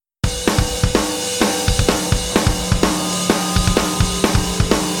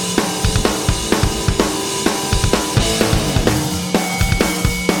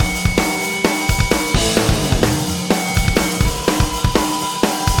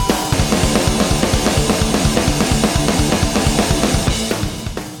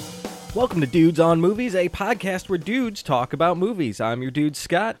Welcome to Dudes on Movies, a podcast where dudes talk about movies. I'm your dude,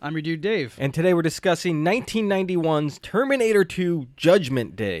 Scott. I'm your dude, Dave. And today we're discussing 1991's Terminator 2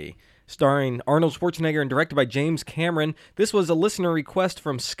 Judgment Day, starring Arnold Schwarzenegger and directed by James Cameron. This was a listener request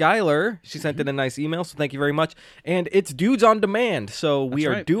from Skylar. She sent in a nice email, so thank you very much. And it's Dudes on Demand, so we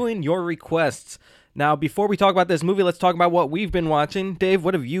are doing your requests. Now, before we talk about this movie, let's talk about what we've been watching. Dave,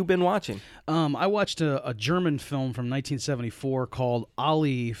 what have you been watching? I watched a German film from 1974 called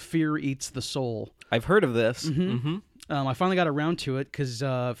Ali, Fear Eats the Soul. I've heard of this. I finally got around to it because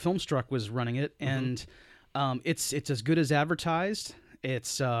Filmstruck was running it, and it's as good as advertised.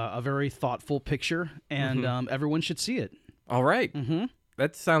 It's a very thoughtful picture, and everyone should see it. All right.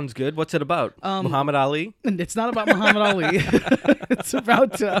 That sounds good. What's it about? Muhammad Ali? It's not about Muhammad Ali. It's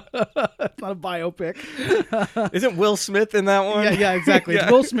about it's not a biopic. Isn't Will Smith in that one? Yeah, exactly. It's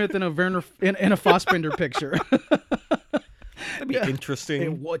Will Smith in a Werner in a Fassbender picture. That'd be interesting.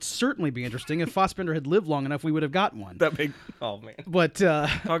 It would certainly be interesting. If Fassbender had lived long enough, we would have gotten one. Oh man. But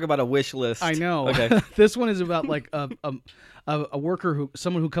talk about a wish list. I know. Okay. This one is about like a worker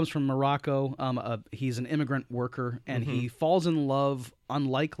someone who comes from Morocco. He's an immigrant worker, and he falls in love,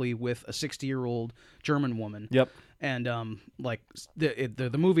 unlikely, with a 60-year-old German woman. Yep. And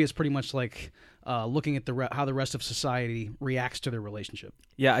the movie is pretty much like looking at how the rest of society reacts to their relationship.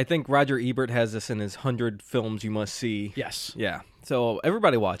 Yeah, I think Roger Ebert has this in his 100 films you must see. Yes. Yeah. So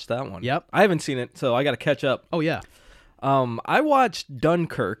everybody watched that one. Yep. I haven't seen it, so I got to catch up. Oh yeah. I watched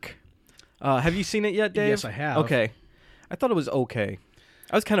Dunkirk. Have you seen it yet, Dave? Yes, I have. Okay. I thought it was okay.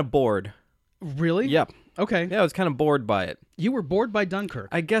 I was kind of bored. Really? Yep. Okay. Yeah, I was kind of bored by it. You were bored by Dunkirk.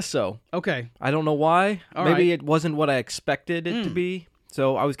 I guess so. Okay. I don't know why. All Maybe right. it wasn't what I expected it to be.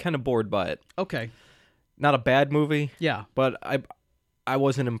 So I was kind of bored by it. Okay. Not a bad movie. Yeah. But I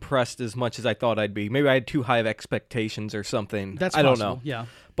wasn't impressed as much as I thought I'd be. Maybe I had too high of expectations or something. That's I don't possible. know. Yeah.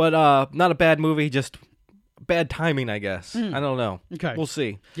 But not a bad movie, just bad timing, I guess. I don't know. Okay. We'll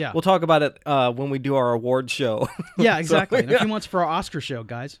see. Yeah. We'll talk about it when we do our award show. Yeah, exactly. So, In a few months for our Oscar show,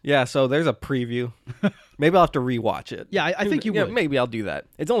 guys. Yeah, so there's a preview. Maybe I'll have to rewatch it. Yeah, I think you would. Maybe I'll do that.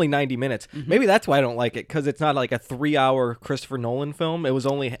 It's only 90 minutes. Maybe that's why I don't like it, because it's not like a 3-hour Christopher Nolan film. It was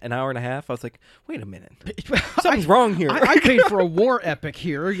only an hour and a half. I was like, wait a minute. Something's wrong here. I paid for a war epic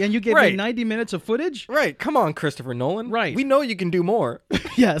here, and you gave me 90 minutes of footage? Right. Come on, Christopher Nolan. Right. We know you can do more.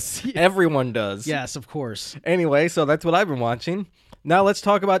 Yes. Everyone does. Yes, of course. Anyway, so that's what I've been watching. Now let's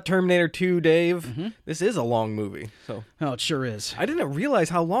talk about Terminator 2, Dave. This is a long movie. So Oh, it sure is. I didn't realize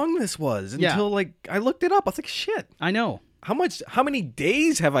how long this was until I looked it up. I was like, shit. I know. How many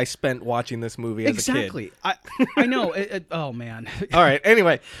days have I spent watching this movie as a kid? Exactly. I know. Oh, man. All right.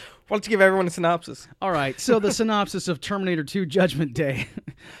 Anyway, why don't you give everyone a synopsis? All right. So the synopsis of Terminator 2 Judgment Day.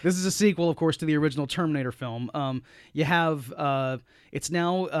 This is a sequel, of course, to the original Terminator film. You have... it's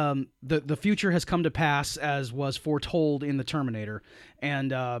now... the future has come to pass as was foretold in the Terminator.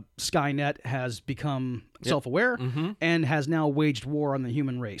 And Skynet has become self-aware and has now waged war on the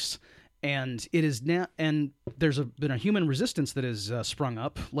human race. And it is now, and there's been a human resistance that has sprung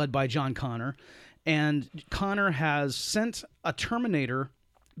up, led by John Connor. And Connor has sent a Terminator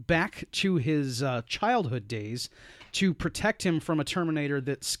back to his childhood days to protect him from a Terminator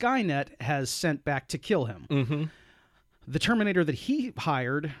that Skynet has sent back to kill him. The Terminator that he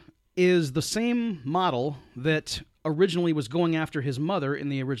hired is the same model that originally was going after his mother in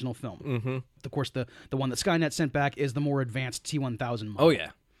the original film. Of course, the one that Skynet sent back is the more advanced T-1000 model. Oh,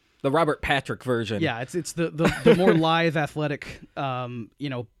 yeah. The Robert Patrick version. Yeah, it's the more lithe, athletic,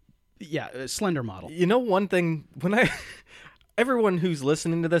 slender model. You know, one thing, everyone who's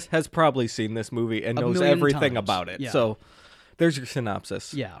listening to this has probably seen this movie and knows everything about it. Yeah. So there's your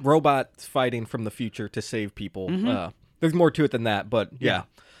synopsis. Yeah. Robots fighting from the future to save people. There's more to it than that, but yeah.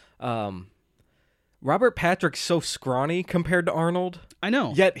 Robert Patrick's so scrawny compared to Arnold. I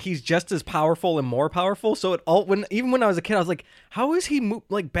know. Yet he's just as powerful and more powerful. So even when I was a kid, I was like, how is he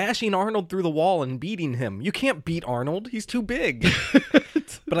bashing Arnold through the wall and beating him? You can't beat Arnold. He's too big.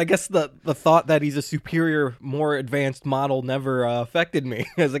 But I guess the thought that he's a superior, more advanced model never affected me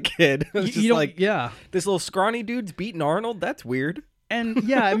as a kid. It was just this little scrawny dude's beating Arnold? That's weird. And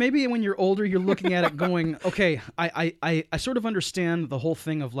yeah, maybe when you're older, you're looking at it going, okay, I sort of understand the whole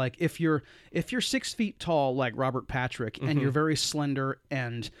thing of like, if you're 6 feet tall like Robert Patrick and you're very slender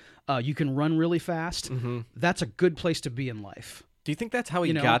and you can run really fast, that's a good place to be in life. Do you think that's how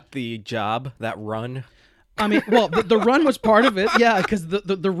he got the job, that run? I mean, well, the run was part of it, yeah, because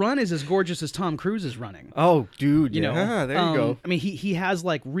the run is as gorgeous as Tom Cruise is running. Oh, dude, you know, there you go. I mean, he has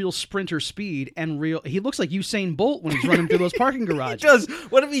like real sprinter speed and he looks like Usain Bolt when he's running through those parking garages. He does.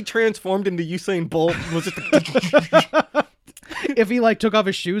 What if he transformed into Usain Bolt? Was it if he like took off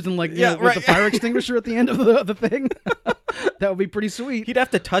his shoes and like with the fire extinguisher at the end of the thing, that would be pretty sweet. He'd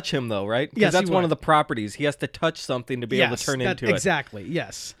have to touch him though, right? Because that's one of the properties. He has to touch something to be able to turn into it. Exactly.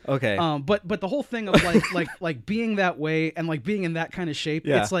 Yes. Okay. But the whole thing of like being that way and like being in that kind of shape,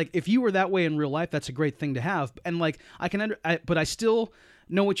 it's like if you were that way in real life, that's a great thing to have. And like but I still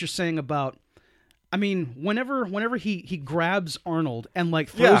know what you're saying about. I mean, whenever he grabs Arnold and like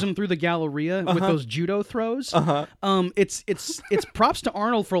throws him through the Galleria with those judo throws, it's props to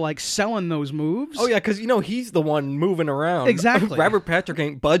Arnold for like selling those moves. Oh yeah, because he's the one moving around. Exactly. Robert Patrick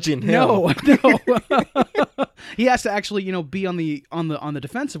ain't budging him. No. He has to actually be on the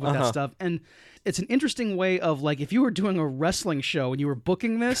defensive with that stuff. And it's an interesting way of like if you were doing a wrestling show and you were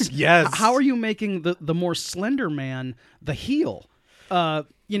booking this, yes. How are you making the more slender man the heel?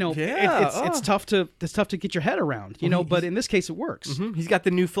 It's tough to get your head around, but in this case it works. Mm-hmm. He's got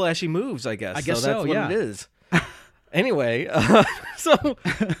the new flashy moves, I guess. That's what it is. Anyway, so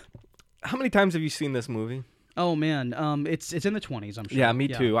how many times have you seen this movie? Oh man, it's in the 20s, I'm sure. Yeah, me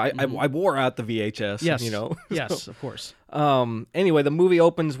too. I wore out the VHS. Yes, So, yes, of course. Anyway, the movie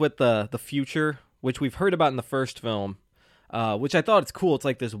opens with the future, which we've heard about in the first film, which I thought it's cool. It's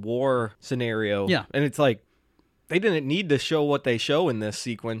like this war scenario. Yeah, and it's like. They didn't need to show what they show in this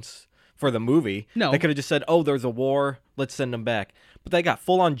sequence for the movie. No. They could have just said, oh, there's a war, let's send them back. But they got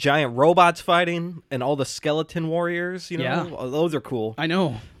full-on giant robots fighting and all the skeleton warriors, Yeah. Those are cool. I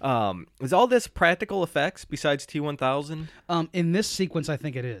know. Is all this practical effects besides T-1000? In this sequence, I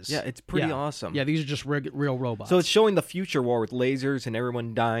think it is. Yeah, it's pretty awesome. Yeah, these are just real robots. So it's showing the future war with lasers and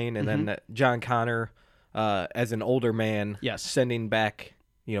everyone dying, and then John Connor, as an older man, sending back,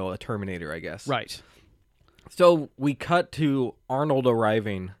 a Terminator, I guess. Right. So we cut to Arnold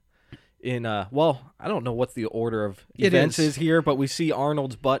arriving in, I don't know what the order of events is here, but we see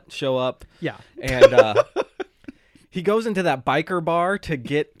Arnold's butt show up. Yeah. And he goes into that biker bar to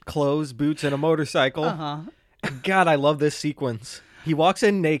get clothes, boots, and a motorcycle. Uh-huh. God, I love this sequence. He walks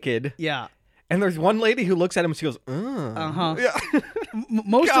in naked. Yeah. And there's one lady who looks at him and she goes, Uh-huh. Yeah.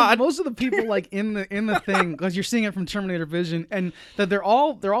 Most of the people like in the thing, because you're seeing it from Terminator Vision, and that they're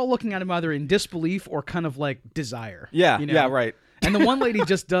all looking at him either in disbelief or kind of like desire. Yeah, yeah, right. And the one lady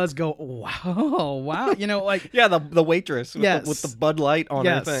just does go, wow, like yeah, the waitress yes. with the Bud Light on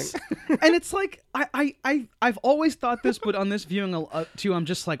her thing. And it's like I've always thought this, but on this viewing too, I'm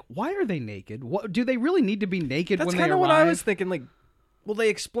just like, why are they naked? What do they really need to be naked when they arrive? That's kind of what I was thinking. Like, well, they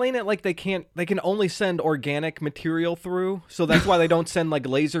explain it like they can only send organic material through, so that's why they don't send like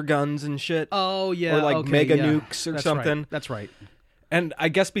laser guns and shit. Oh yeah, or like mega nukes or that's something. Right. That's right. And I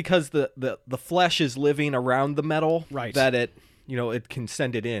guess because the flesh is living around the metal, right, that it it can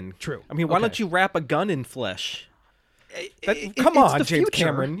send it in. True. I mean, why don't you wrap a gun in flesh? Come on, James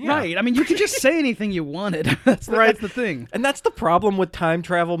Cameron. Yeah. Right. I mean, you can just say anything you wanted. That's the thing. And that's the problem with time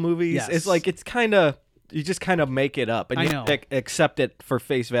travel movies. Yes. It's like it's kind of. You just kind of make it up and you accept it for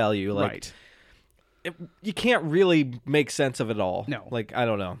face value. Like, right. You can't really make sense of it all. No. Like, I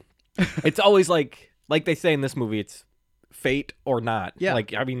don't know. It's always like they say in this movie, it's fate or not. Yeah.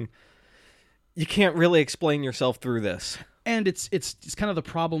 Like, I mean, you can't really explain yourself through this. And it's kind of the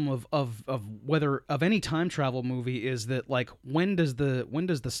problem of whether of any time travel movie is that like when does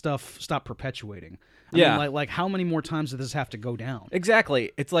the stuff stop perpetuating? I mean, like how many more times does this have to go down?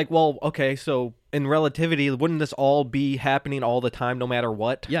 Exactly. It's like, well, okay, so in relativity, wouldn't this all be happening all the time, no matter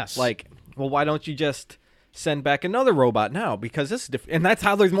what? Yes. Like, well, why don't you just send back another robot now? Because this is different, and that's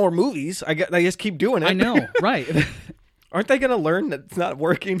how there's more movies. They just keep doing it. I know, right? Aren't they going to learn that it's not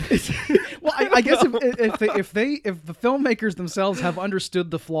working? Well, I guess if the filmmakers themselves have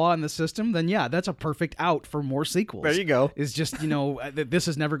understood the flaw in the system, then yeah, that's a perfect out for more sequels. There you go. It's just this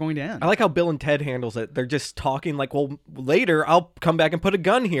is never going to end. I like how Bill and Ted handles it. They're just talking like, well, later I'll come back and put a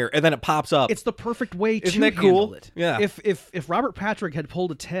gun here, and then it pops up. It's the perfect way to Isn't that cool? handle it. Yeah. If Robert Patrick had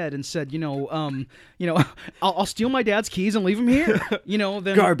pulled a Ted and said, I'll steal my dad's keys and leave him here,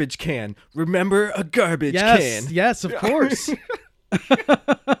 then garbage can. Remember a garbage can. Yes, of course.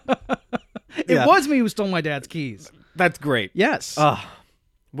 It was me who stole my dad's keys. That's great. Yes.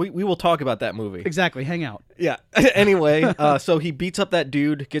 We will talk about that movie. Exactly. Hang out. Yeah. Anyway, so he beats up that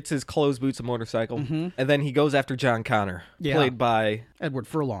dude, gets his clothes, boots, and motorcycle, and then he goes after John Connor, played by Edward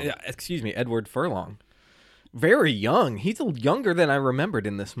Furlong. Yeah, excuse me, Edward Furlong. Very young. He's younger than I remembered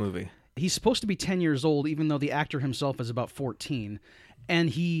in this movie. He's supposed to be 10 years old, even though the actor himself is about 14. And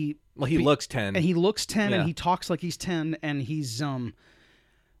he looks 10. And he looks 10, and he talks like he's 10, and he's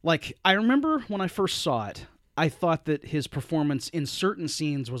like, I remember when I first saw it, I thought that his performance in certain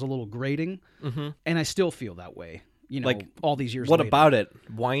scenes was a little grating, and I still feel that way. Like, all these years What later. about it?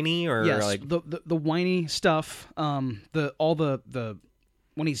 Whiny or Yes, like the whiny stuff. The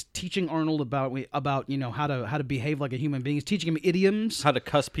when he's teaching Arnold about how to behave like a human being. He's teaching him idioms. how to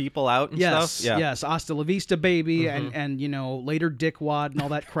cuss people out and Yes, stuff? Yeah. yes. Hasta la vista, baby, and later dickwad and all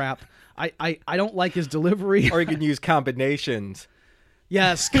that crap. I don't like his delivery. Or you can use combinations.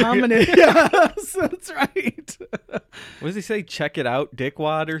 Yes, combination. Yes, that's right. What does he say? Check it out,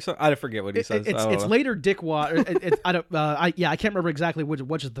 dickwad or something? I forget what he says. I don't It's know. later dickwad. I can't remember exactly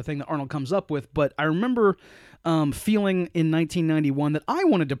which is the thing that Arnold comes up with, but I remember feeling in 1991 that I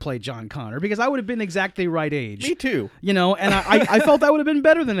wanted to play John Connor because I would have been exactly right age. Me too. And I felt I would have been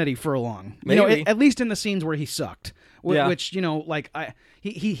better than Eddie Furlong. Maybe. At least in the scenes where he sucked. Yeah. Which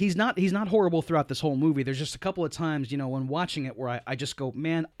he's not horrible throughout this whole movie. There's just a couple of times when watching it where I just go,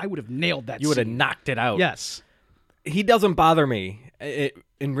 man, I would have nailed that. You would have scene. knocked it out. Yes. He doesn't bother me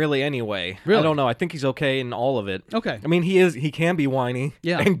in really any way. Really? I don't know. I think he's okay in all of it. Okay. I mean, he can be whiny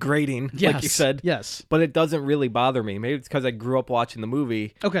and grating, like you Yes. said. Yes. But it doesn't really bother me. Maybe it's because I grew up watching the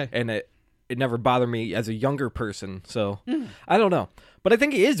movie. Okay. And it never bothered me as a younger person. So I don't know. But I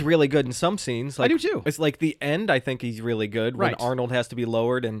think he is really good in some scenes. Like, I do too. It's like the end, I think he's really good when Right. Arnold has to be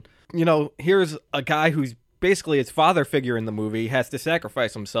lowered. And, here's a guy who's basically his father figure in the movie, has to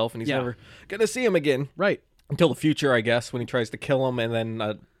sacrifice himself, and he's never going to see him again. Right. Until the future, I guess, when he tries to kill him and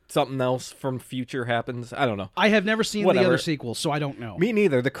then something else from future happens. I don't know. I have never seen the Whatever. other sequels, so I don't know. Me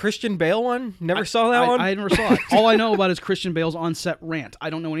neither. The Christian Bale one? Never saw that one? I never saw it. All I know about is Christian Bale's on-set rant. I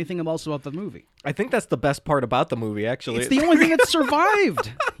don't know anything else about the movie. I think that's the best part about the movie, actually. It's the only thing that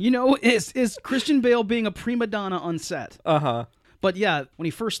survived. Is Christian Bale being a prima donna on set. Uh-huh. But yeah, when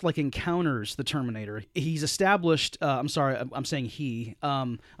he first encounters the Terminator, he's established. I'm sorry, I'm saying he.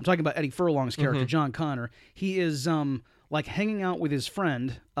 I'm talking about Eddie Furlong's character, John Connor. He is hanging out with his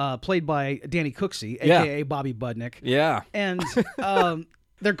friend, played by Danny Cooksey, aka Bobby Budnick. Yeah. And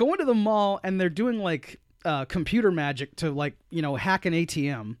they're going to the mall and they're doing computer magic to hack an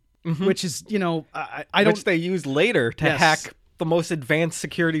ATM, which is I don't Which they use later to Yes. hack the most advanced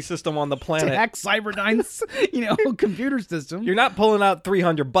security system on the planet. to hack Cyberdyne's computer system. You're not pulling out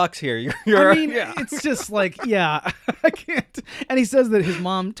 $300 here. You're I mean, yeah. it's just I can't. And he says that his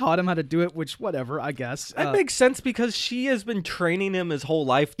mom taught him how to do it, which whatever, I guess. That makes sense because she has been training him his whole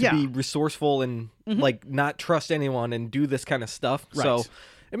life to Yeah. be resourceful and not trust anyone and do this kind of stuff. Right. So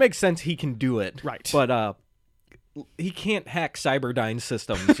it makes sense he can do it. Right. But he can't hack Cyberdyne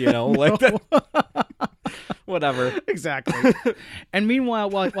systems, like that. Whatever. Exactly. And meanwhile,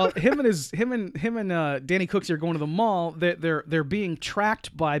 while him and Danny Cooksey are going to the mall, they're being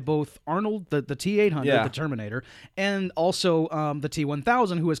tracked by both Arnold, the T-800, Yeah. the Terminator, and also the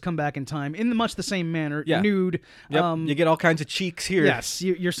T-1000, who has come back in time in much the same manner, Yeah. nude. Yep. You get all kinds of cheeks here. Yes,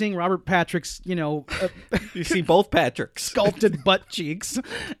 you're seeing Robert Patrick's, You see both Patricks. sculpted butt cheeks.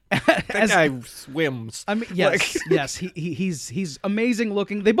 That guy swims. I mean, yes, yes, he's amazing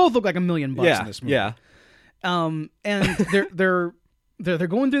looking. They both look like $1 million in this movie. Yeah. And they're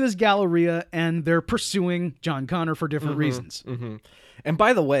going through this Galleria and they're pursuing John Connor for different reasons. Mm-hmm. And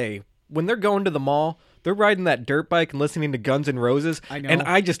by the way, when they're going to the mall, they're riding that dirt bike and listening to Guns N' Roses. I know. And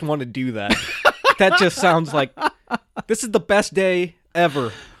I just want to do that. That just sounds like this is the best day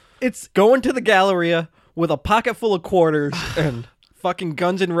ever. It's Going to the Galleria with a pocket full of quarters and fucking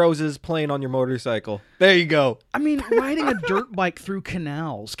Guns N' Roses playing on your motorcycle. There you go. I mean, riding a dirt bike through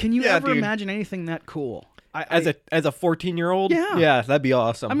canals. Can you Yeah, ever dude. imagine anything that cool? As a 14-year-old? Yeah. Yeah, that'd be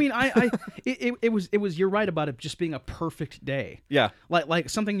awesome. I mean, it was. You're right about it just being a perfect day. yeah. Like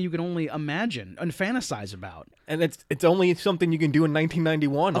something you can only imagine and fantasize about. And it's only something you can do in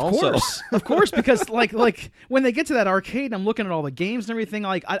 1991 also. Of course, because like when they get to that arcade, I'm looking at all the games and everything.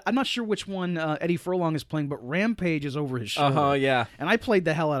 Like I'm not sure which one Eddie Furlong is playing, but Rampage is over his shoulder. Uh-huh, yeah. And I played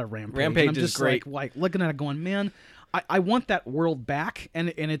the hell out of Rampage. Rampage and I'm is just great. Like looking at it, going, man, I want that world back, and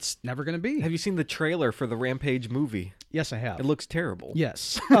it's never going to be. Have you seen the trailer for the Rampage movie? Yes, I have. It looks terrible.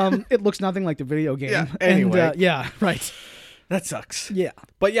 Yes. It looks nothing like the video game. Yeah, And, anyway. yeah. Right. That sucks. Yeah.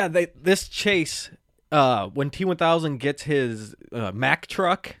 But yeah, this chase, when T-1000 gets his Mack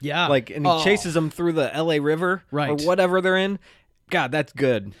truck, Yeah. and he chases them through the LA River, or Right. whatever they're in. God, that's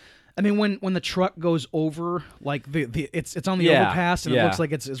good. I mean, when the truck goes over, like it's on the Yeah, overpass, and it yeah. looks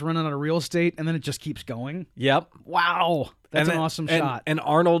like it's running out of real estate, and then it just keeps going. Yep. Wow, that's an awesome shot. And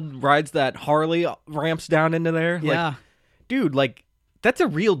Arnold rides that Harley, ramps down into there. Yeah. Like, dude, that's a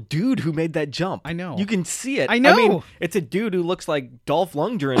real dude who made that jump. I know. You can see it. I know. I mean, it's a dude who looks like Dolph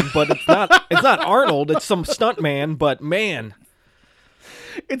Lundgren, but it's not. It's not Arnold. It's some stuntman. But man,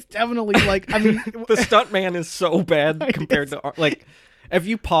 It's definitely like, I mean, the stuntman is so bad compared to If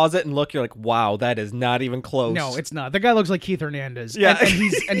you pause it and look, you're like, wow, that is not even close. No, it's not. The guy looks like Keith Hernandez. Yeah.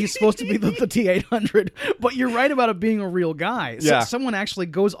 And he's supposed to be the T-800. But you're right about it being a real guy. So Yeah. someone actually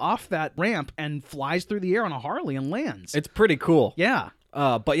goes off that ramp and flies through the air on a Harley and lands. It's pretty cool. Yeah.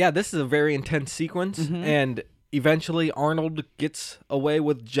 But yeah, this is a very intense sequence, and eventually Arnold gets away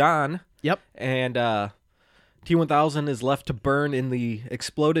with John, Yep. and T-1000 is left to burn in the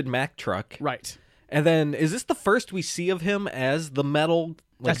exploded Mack truck. Right. And then, is this the first we see of him as the metal,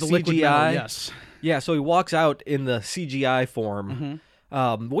 like As the CGI? liquid metal, yes. Yeah, so he walks out in the CGI form.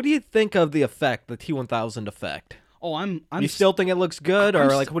 What do you think of the effect, the T-1000 effect? Oh, I'm You still think it looks good, or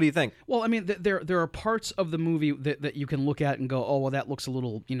like, what do you think? Well, I mean, there are parts of the movie that you can look at and go, oh, well, that looks a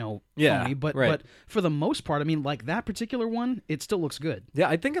little, Yeah, phony. But right. but for the most part, I mean, like that particular one, it still looks good. Yeah,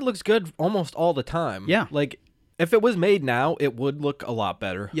 I think it looks good almost all the time. Yeah. Like, if it was made now, it would look a lot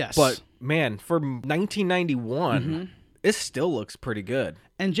better. Yes. But, man, for 1991, it still looks pretty good.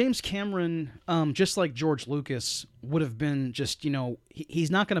 And James Cameron, just like George Lucas, would have been just, he's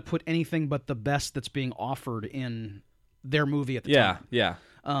not going to put anything but the best that's being offered in their movie at the time. Yeah.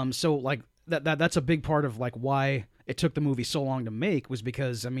 So like that's a big part of like why it took the movie so long to make, was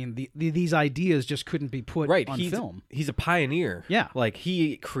because I mean these ideas just couldn't be put on film. He's a pioneer. Yeah. Like,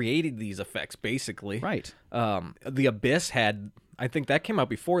 he created these effects, basically. Right. The Abyss had, I think that came out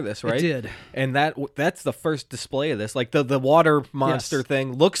before this, right? It did. And that's the first display of this. Like, the water monster Yes.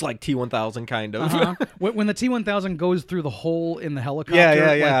 thing looks like T-1000, kind of. Uh-huh. when the T-1000 goes through the hole in the helicopter,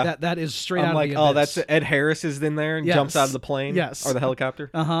 Yeah. like that is straight I'm out like, of the Abyss. that's Ed Harris is in there and Yes. jumps out of the plane. Yes. Or the helicopter.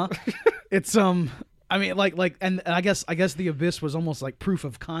 Uh-huh. It's I mean, and I guess the Abyss was almost like proof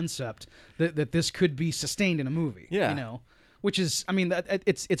of concept that this could be sustained in a movie. Yeah. Which is, I mean,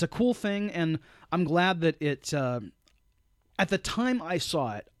 it's a cool thing, and I'm glad that it. At the time I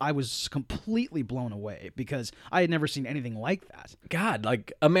saw it, I was completely blown away because I had never seen anything like that. God,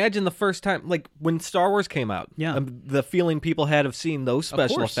 like, imagine the first time, like, when Star Wars came out. Yeah. The feeling people had of seeing those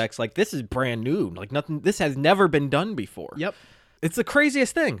special course. effects, like, this is brand new. Like, nothing, this has never been done before. Yep. It's the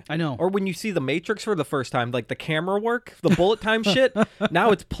craziest thing. I know. Or when you see The Matrix for the first time, like the camera work, the bullet time shit,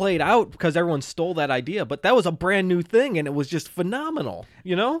 now it's played out because everyone stole that idea. But that was a brand new thing, and it was just phenomenal,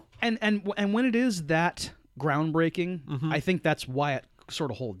 And when it is that groundbreaking, I think that's why it sort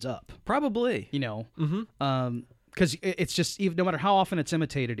of holds up. Probably. Because it's just, even no matter how often it's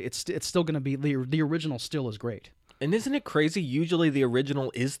imitated, it's still going to be the original. Still is great. And isn't it crazy? Usually the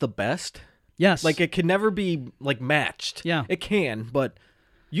original is the best. Yes, Like, it can never be, like, matched. Yeah. It can, but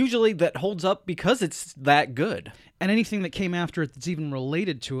usually that holds up because it's that good. and anything that came after it that's even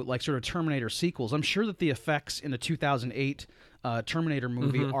related to it, like sort of Terminator sequels. I'm sure that the effects in the 2008 Terminator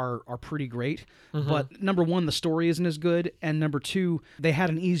movie are pretty great. But number one, the story isn't as good, and number two, they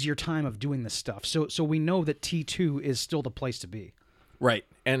had an easier time of doing this stuff. So we know that T2 is still the place to be. Right.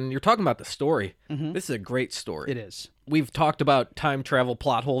 And you're talking about the story. This is a great story. It is. We've talked about time travel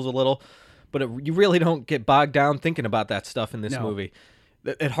plot holes a little, but you really don't get bogged down thinking about that stuff in this No. movie.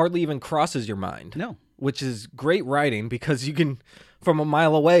 It hardly even crosses your mind. No. Which is great writing, because you can, from a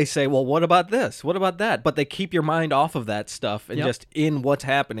mile away, say, well, what about this? What about that? But they keep your mind off of that stuff and Yep. just in what's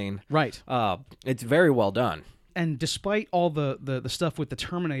happening. Right. It's very well done. And despite all the stuff with the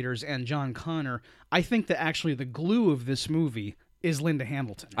Terminators and John Connor, I think that actually the glue of this movie is Linda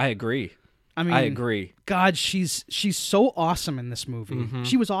Hamilton. I agree. I mean, I agree. God, she's so awesome in this movie.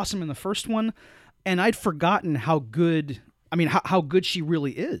 She was awesome in the first one, and I'd forgotten how good. I mean, how good she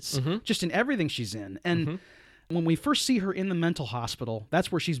really is, just in everything she's in. And when we first see her in the mental hospital,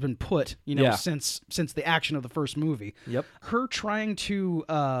 that's where she's been put. Yeah. Since the action of the first movie. Yep. Her trying to,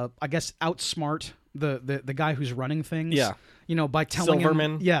 I guess, outsmart the guy who's running things. Yeah. By telling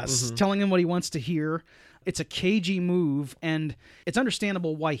Silverman. him, yes, telling him what he wants to hear. It's a cagey move, and it's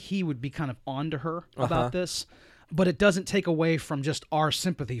understandable why he would be kind of onto her about this, but it doesn't take away from just our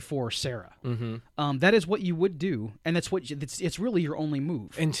sympathy for Sarah. That is what you would do, and that's what it's really your only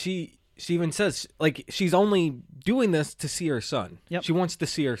move. And she even says, like, she's only doing this to see her son. Yep. She wants to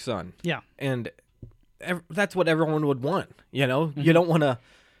see her son. Yeah. And that's what everyone would want, You don't want to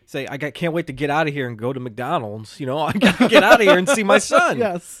say, can't wait to get out of here and go to McDonald's. I got to get out of here and see my son.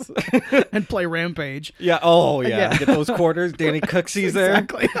 Yes, and play Rampage. Yeah. Oh, yeah. Yeah. Get those quarters. Danny Cooksey's there.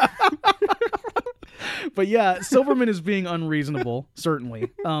 Exactly. But yeah, Silverman is being unreasonable, certainly.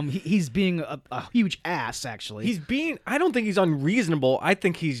 He's being a huge ass, actually. I don't think he's unreasonable. I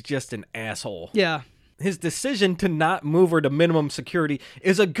think he's just an asshole. Yeah. His decision to not move her to minimum security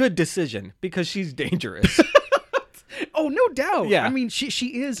is a good decision because she's dangerous. Oh, no doubt. Yeah. I mean, she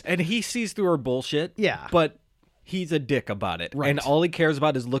is. And he sees through her bullshit. Yeah. But he's a dick about it. Right. And all he cares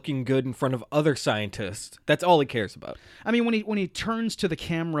about is looking good in front of other scientists. That's all he cares about. I mean, when he turns to the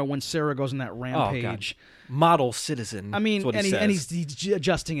camera when Sarah goes on that rampage. Model citizen. I mean, is what he and says. he's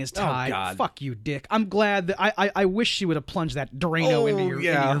adjusting his tie. God. Fuck you, dick. I'm glad that I wish she would have plunged that Drano into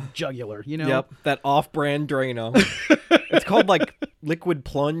your jugular. You know. Yep, that off-brand Drano. It's called like Liquid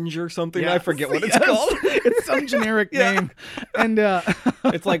Plunge or something. I forget what it's called. It's some generic name, and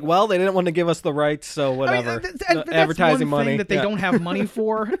it's like, well, they didn't want to give us the rights, so whatever. That's advertising one money thing that they don't have money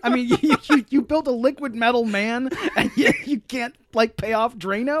for. I mean, you built a liquid metal man, and you can't like pay off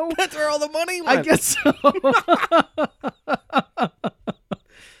Drano. That's where all the money went. I guess so.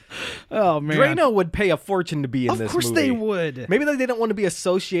 Oh man, Drano would pay a fortune to be in this movie. Of course they would. Maybe they didn't want to be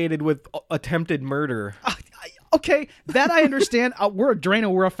associated with attempted murder. Okay, that I understand. We're a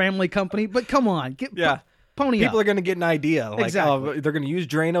Drano, we're a family company, but come on, pony People up. are going to get an idea. Like, Exactly. they're going to use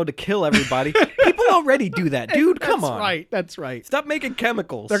Drano to kill everybody. People already do that, dude. Come on. That's right. Stop making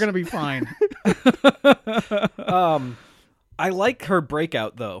chemicals. They're gonna be fine. I like her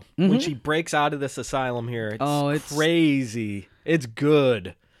breakout, though. When she breaks out of this asylum here. It's crazy. It's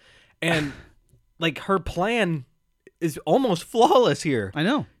good. And, like, her plan is almost flawless here. I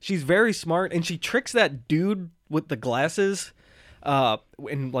know. She's very smart, and she tricks that dude with the glasses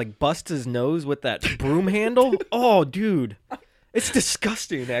and, like, busts his nose with that broom handle. Oh, dude. It's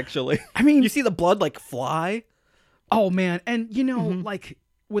disgusting, actually. I mean, you see the blood, like, fly? Oh, man. And, you know, like,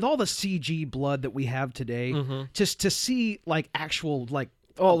 with all the CG blood that we have today, just to see, like, actual, like,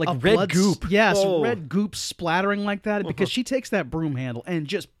 red goop. Yes, red goop splattering like that, because she takes that broom handle and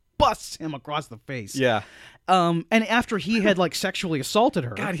just busts him across the face. Yeah. And after he had, like, sexually assaulted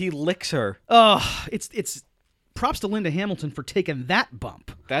her. God, he licks her. It's props to Linda Hamilton for taking that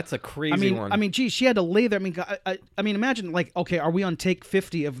bump. That's a crazy one. I mean, geez, she had to lay there. I mean, imagine, like, okay, are we on take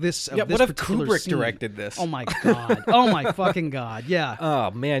 50 of this? What if Kubrick directed this? Oh my god! Oh my fucking god! Yeah.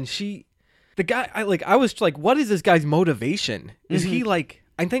 Oh man, the guy. I was like, what is this guy's motivation? Is he like?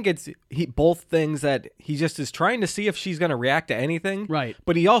 I think it's both things that he just is trying to see if she's gonna react to anything, right?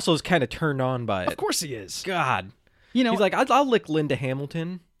 But he also is kind of turned on by it. Of course he is. God, you know, he's like, I'll lick Linda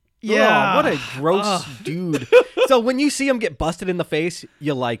Hamilton. Yeah. Oh, what a gross dude. So when you see him get busted in the face,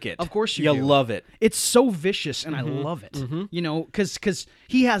 you like it. Of course you do. love it. It's so vicious, and I love it. You know, because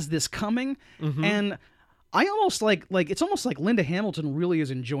he has this coming, and I almost like it's almost like Linda Hamilton really is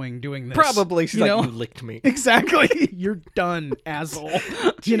enjoying doing this. Probably. She's you like, know? you licked me. Exactly. You're done, asshole.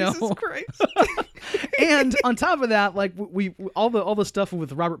 You know? Jesus Christ. And on top of that, like we all the stuff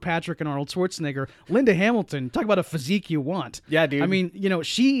with Robert Patrick and Arnold Schwarzenegger, Linda Hamilton, talk about a physique you want. Yeah, dude. I mean, you know,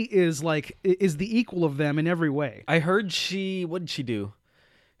 she is the equal of them in every way. I heard what did she do?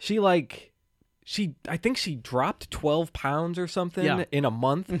 I think she dropped 12 pounds or something in a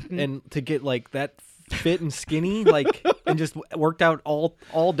month, and to get like that fit and skinny, like, and just worked out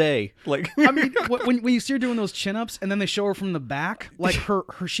all day. Like, I mean, when you see her doing those chin-ups and then they show her from the back, like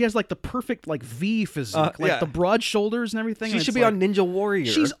she has like the perfect like V physique, like the broad shoulders and everything. She should be on Ninja Warrior.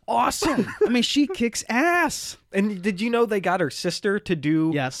 She's awesome. I mean, she kicks ass. And did you know they got her sister to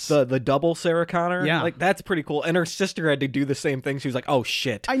do the double Sarah Connor? Yeah. Like, that's pretty cool. And her sister had to do the same thing. She was like, oh,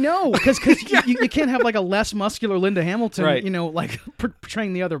 shit. I know, because you can't have like a less muscular Linda Hamilton, right. You know, like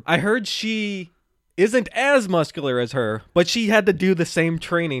portraying the other. I heard she isn't as muscular as her, but she had to do the same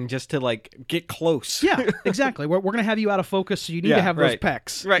training just to like get close. Yeah, exactly. We're gonna have you out of focus, so you need to have those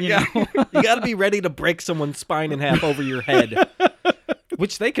pecs. Right. You know? You got to be ready to break someone's spine in half over your head,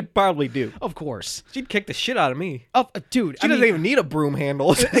 which they could probably do. Of course, she'd kick the shit out of me. Oh, dude, she doesn't even need a broom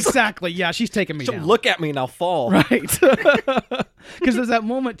handle. Exactly. Yeah, she's taking me down. Look at me and I'll fall. Right. Because there's that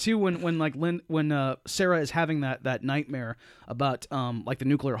moment too when Sarah is having that nightmare about like the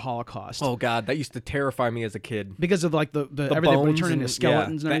nuclear holocaust. Oh God, that used to terrify me as a kid because of like the everything turning into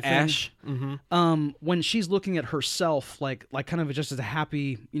skeletons and everything. The ash. Mm-hmm. When she's looking at herself like kind of just as a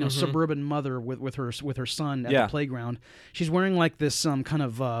happy suburban mother with her son at the playground, she's wearing like this kind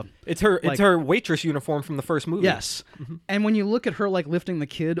of it's her waitress uniform from the first movie. Yes, and when you look at her like lifting the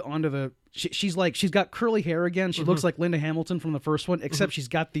kid onto the. She's got curly hair again. She looks like Linda Hamilton from the first one, except she's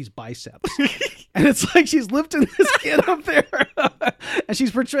got these biceps. And it's like she's lifting this kid up there. And she's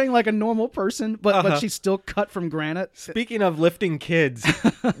portraying like a normal person, but she's still cut from granite. Speaking of lifting kids,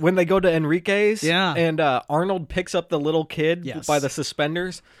 when they go to Enrique's and Arnold picks up the little kid by the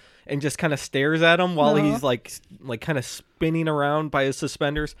suspenders and just kind of stares at him while he's like kind of spinning around by his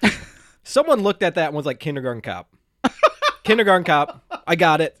suspenders. Someone looked at that and was like, Kindergarten Cop. Kindergarten Cop. I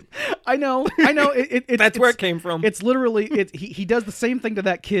got it. I know. That's where it came from. It's literally he does the same thing to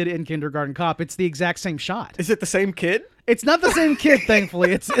that kid in Kindergarten Cop. It's the exact same shot. Is it the same kid? It's not the same kid,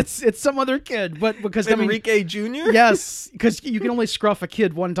 thankfully. It's some other kid, but because Enrique Jr.? yes, because you can only scruff a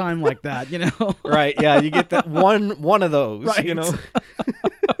kid one time like that, you know. Right, yeah, you get that one of those, Right. you know.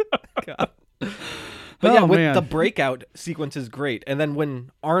 God. But yeah, Oh, with man. the breakout sequence is great. And then when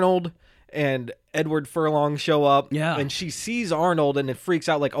Arnold and Edward Furlong show up, Yeah. and she sees Arnold and it freaks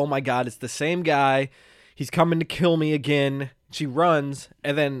out like, oh my God, it's the same guy. He's coming to kill me again. She runs,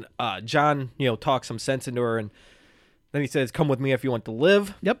 and then John, talks some sense into her, and then he says, come with me if you want to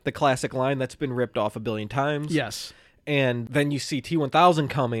live. Yep. The classic line that's been ripped off a billion times. Yes. And then you see T-1000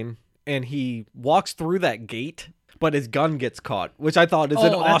 coming, and he walks through that gate, but his gun gets caught, which I thought is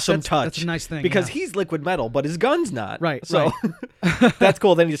an awesome touch. That's a nice thing. Because yeah. he's liquid metal, but his gun's not. Right, So that's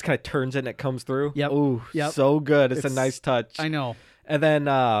cool. Then he just kind of turns it and it comes through. Yep. Ooh, Yep. so good. It's a It's- nice touch. I know. And then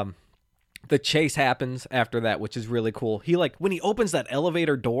the chase happens after that, which is really cool. He when he opens that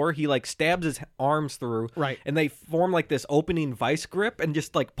elevator door, he stabs his arms through. Right. And they form this opening vice grip and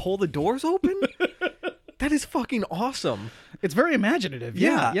just pull the doors open. That is fucking awesome. It's very imaginative.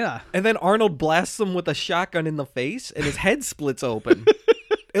 Yeah. Yeah. And then Arnold blasts him with a shotgun in the face and his head splits open.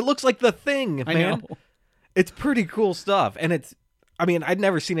 It looks like The Thing, I man. know. It's pretty cool stuff. And I'd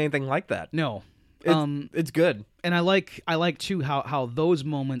never seen anything like that. No. It's good. And I like too how those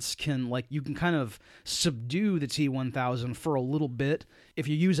moments can you can kind of subdue the T-1000 for a little bit if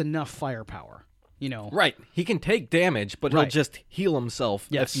you use enough firepower, you know. Right. He can take damage, but he'll Right. just heal himself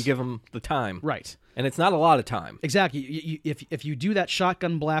Yes. if you give him the time. Right. And it's not a lot of time. Exactly. If you do that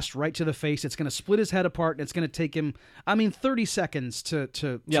shotgun blast right to the face, it's going to split his head apart, and it's going to take him, 30 seconds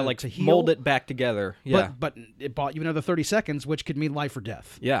to heal. mold it back together. Yeah. But it bought you another 30 seconds, which could mean life or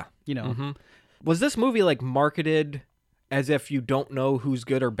death. Yeah. You know. Mhm. Was this movie marketed as if you don't know who's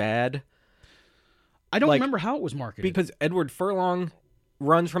good or bad? I don't remember how it was marketed. Because Edward Furlong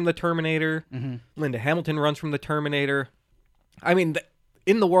runs from the Terminator. Mm-hmm. Linda Hamilton runs from the Terminator.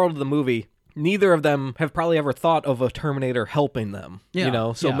 In the world of the movie, neither of them have probably ever thought of a Terminator helping them.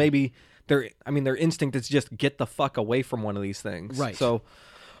 Yeah, So yeah. maybe their instinct is just get the fuck away from one of these things. Right. So,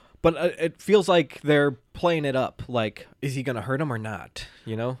 but it feels like they're playing it up. Is he gonna hurt him or not?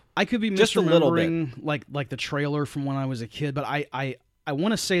 I could be Just a little bit. misremembering like the trailer from when I was a kid, but I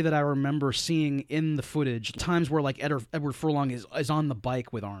want to say that I remember seeing in the footage times where Edward Furlong is on the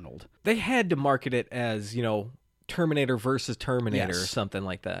bike with Arnold. They had to market it as Terminator versus Terminator or Yes. something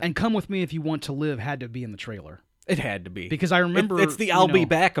like that. And Come With Me If You Want to Live had to be in the trailer. It had to be. Because I remember It's the I'll be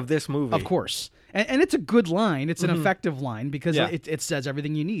back of this movie. Of course. And it's a good line. It's an effective line because Yeah. it says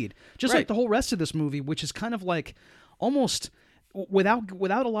everything you need. Just Right. like the whole rest of this movie, which is kind of almost without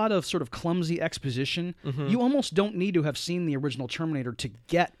a lot of sort of clumsy exposition, you almost don't need to have seen the original Terminator to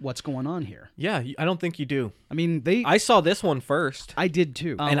get what's going on here. Yeah, I don't think you do. I mean, I saw this one first, I did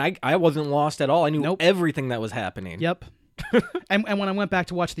too. and I wasn't lost at all. I knew Nope. everything that was happening. Yep. and when I went back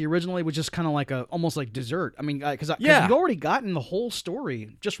to watch the original, it was just kind of almost like dessert. I mean, because Yeah. you'd already gotten the whole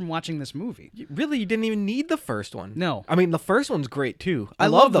story just from watching this movie. Really, you didn't even need the first one. No. The first one's great too. I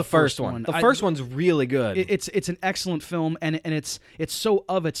love love the the first first one. one. The I- first one's really good. It's an excellent film, and it's so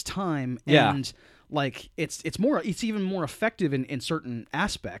of its time, Yeah. and it's even more effective in certain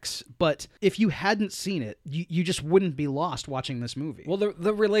aspects. But if you hadn't seen it, you just wouldn't be lost watching this movie. well,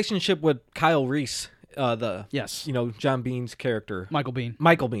 the relationship with Kyle Reese, Yes. John Bean's character, Michael Bean.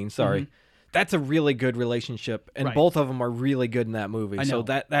 Michael Bean, sorry. That's a really good relationship, and Right. both of them are really good in that movie. I So know.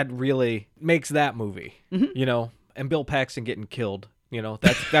 that really makes that movie, And Bill Paxton getting killed,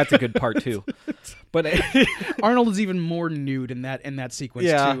 that's a good part too. But Arnold is even more nude in that sequence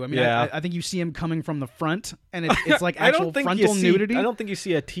Yeah, too. I mean, yeah. I think you see him coming from the front, and it's like I actual don't think frontal nudity. I don't think you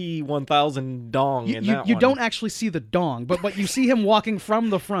see a T-1000 dong in that You one. don't actually see the dong, but you see him walking from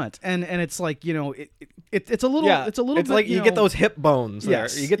the front, and it's it's a little It's bit, like you get those hip bones there.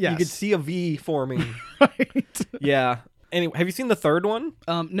 Yes, You yes. could see a V forming. right. Yeah. Anyway, have you seen the third one?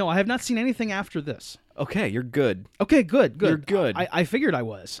 No, I have not seen anything after this. Okay, you're good. Okay, good. You're good. I figured I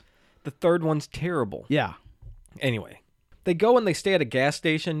was. The third one's terrible. Yeah. Anyway, they go and they stay at a gas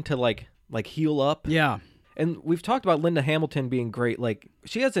station to like heal up. Yeah. And we've talked about Linda Hamilton being great.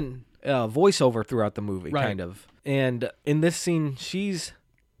 She has a voiceover throughout the movie, Right. kind of. And in this scene, she's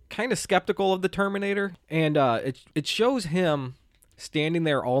kind of skeptical of the Terminator, and it shows him standing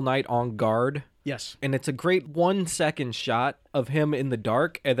there all night on guard. Yes. And it's a great 1 second shot of him in the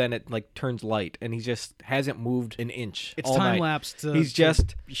dark, and then it turns light, and he just hasn't moved an inch. It's all time night. lapsed. He's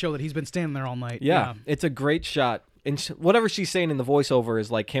just show that he's been standing there all night. yeah. It's a great shot, and whatever she's saying in the voiceover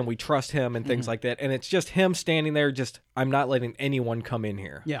is can we trust him and things like that. And it's just him standing there. Just I'm not letting anyone come in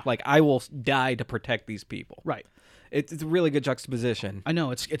here. Yeah. I will die to protect these people. Right. It's a really good juxtaposition. I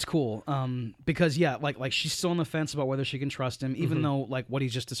know it's cool. Because yeah, like she's still on the fence about whether she can trust him, even though like what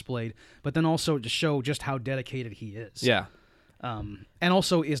he's just displayed, but then also to show just how dedicated he is. Yeah. And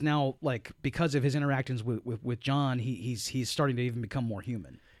also is now like because of his interactions with John, he's starting to even become more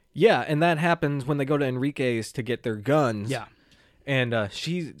human. Yeah, and that happens when they go to Enrique's to get their guns. Yeah. And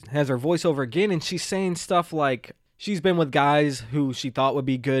she has her voiceover again, and she's saying stuff like she's been with guys who she thought would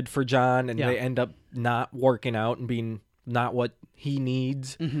be good for John, and they end up not working out and being not what he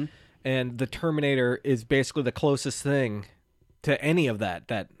needs. Mm-hmm. And the Terminator is basically the closest thing to any of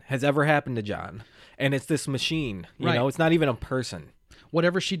that has ever happened to John. And it's this machine, you know, it's not even a person.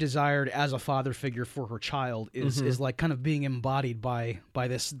 Whatever she desired as a father figure for her child is like kind of being embodied by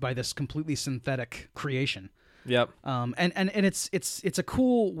this completely synthetic creation. Yep. And it's a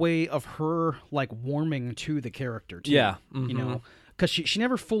cool way of her like warming to the character too. Yeah. You know, because she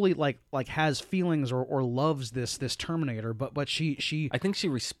never fully like has feelings or loves this Terminator, but she I think she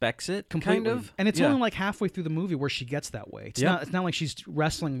respects it completely. kind of. And it's only like halfway through the movie where she gets that way. It's Yep. not like she's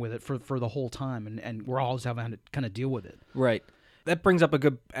wrestling with it for the whole time, and we're always having to kind of deal with it. Right. That brings up a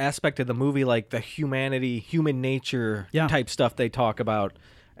good aspect of the movie, like the humanity, human nature type stuff they talk about.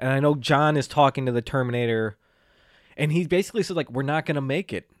 And I know John is talking to the Terminator, and he basically says, like, we're not going to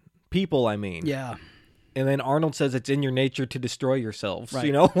make it. People, I mean. Yeah. And then Arnold says it's in your nature to destroy yourselves. Right.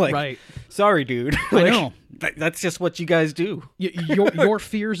 You know? Like, right. Sorry, dude. I know. That's just what you guys do. Your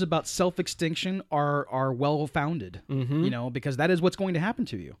fears about self-extinction are well-founded, you know, because that is what's going to happen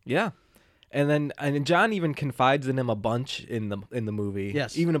to you. Yeah. And John even confides in him a bunch in the movie.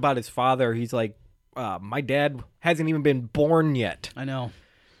 Yes. Even about his father. He's like, my dad hasn't even been born yet. I know.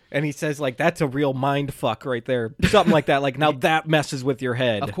 And he says, like, that's a real mind fuck right there. Something like that. Like, now that messes with your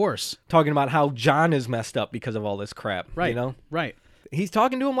head. Of course. Talking about how John is messed up because of all this crap. Right. You know? Right. He's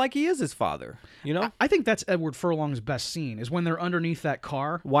talking to him like he is his father. You know? I think that's Edward Furlong's best scene, is when they're underneath that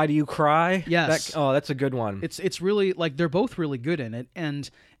car. Why do you cry? Yes. That's a good one. It's really, like, they're both really good in it.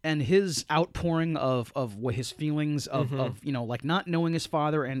 And his outpouring of what his feelings of, you know, like not knowing his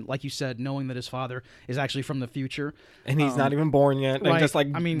father, and like you said, knowing that his father is actually from the future. And he's not even born yet. Right. And just like,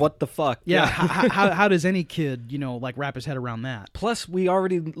 I mean, what the fuck? Yeah. how does any kid, you know, like wrap his head around that? Plus, we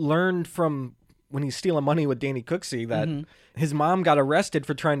already learned from when he's stealing money with Danny Cooksey that his mom got arrested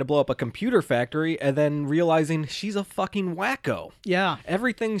for trying to blow up a computer factory and then realizing she's a fucking wacko. Yeah.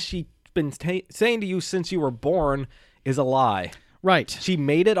 Everything she's been saying to you since you were born is a lie. Right. She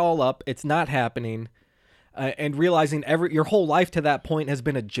made it all up. It's not happening. And realizing your whole life to that point has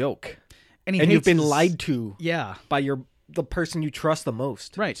been a joke. And you've been lied to by the person you trust the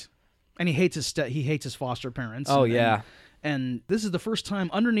most. Right. And he hates his foster parents. Oh, yeah. And this is the first time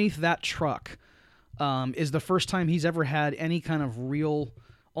underneath that truck is the first time he's ever had any kind of real,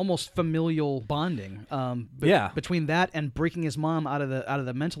 almost familial bonding. Between that and breaking his mom out of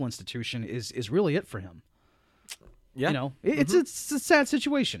the mental institution is really it for him. Yeah. You know, it's a sad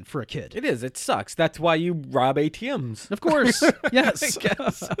situation for a kid. It is. It sucks. That's why you rob ATMs. Of course. Yes. I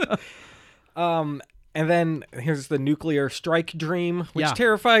guess. And then here's the nuclear strike dream, which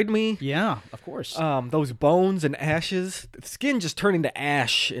terrified me. Yeah, of course. Those bones and ashes, the skin just turning to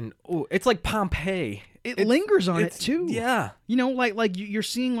ash, and it's like Pompeii. It lingers on it too. Yeah, you know, like you're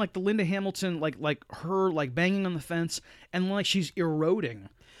seeing like the Linda Hamilton, like her like banging on the fence, and like she's eroding.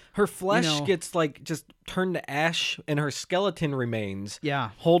 Her flesh gets like just turned to ash, and her skeleton remains.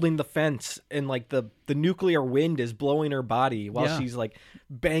 Yeah, holding the fence, and like the nuclear wind is blowing her body while she's like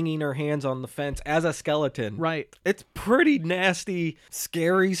banging her hands on the fence as a skeleton. Right. It's pretty nasty,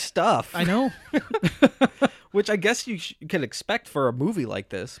 scary stuff. I know. Which I guess you could expect for a movie like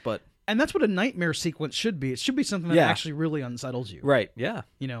this, but. And that's what a nightmare sequence should be. It should be something that actually really unsettles you. Right. Yeah.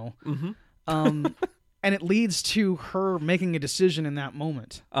 You know. Mm-hmm. And it leads to her making a decision in that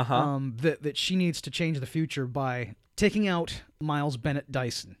moment. That she needs to change the future by taking out Miles Bennett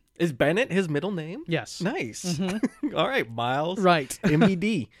Dyson. Is Bennett his middle name? Yes. Nice. Mm-hmm. All right, Miles. Right.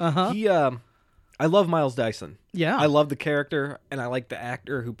 MED. I love Miles Dyson. Yeah. I love the character, and I like the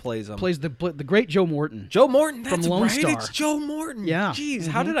actor who plays him. Plays the great Joe Morton. Joe Morton, that's from Lone right. Star. It's Joe Morton. Yeah. Jeez,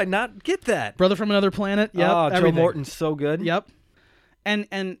 how did I not get that? Brother from Another Planet. Yep. Oh, everything. Joe Morton's so good. Yep.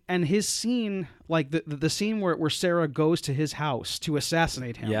 And his scene, like the scene where Sarah goes to his house to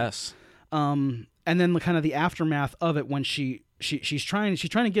assassinate him. Yes. And then kind of the aftermath of it when she's trying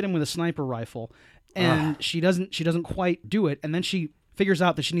to get him with a sniper rifle, and she doesn't quite do it, and then she figures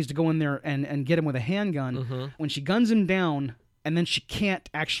out that she needs to go in there and get him with a handgun. When she guns him down, and then she can't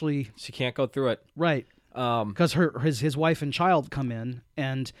go through it. Right. Because his wife and child come in,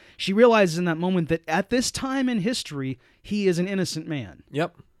 and she realizes in that moment that at this time in history, he is an innocent man.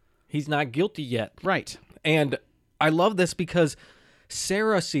 Yep. He's not guilty yet. Right. And I love this because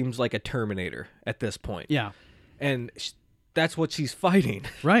Sarah seems like a Terminator at this point. Yeah. And that's what she's fighting.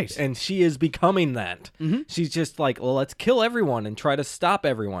 Right. And she is becoming that. Mm-hmm. She's just like, well, let's kill everyone and try to stop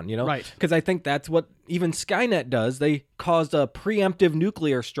everyone, you know? Right. Because I think that's what even Skynet does. They caused a preemptive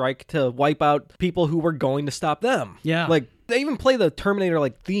nuclear strike to wipe out people who were going to stop them. Yeah. Like, they even play the Terminator,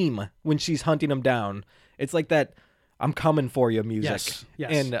 like, theme when she's hunting them down. It's like that I'm coming for you music. Yes.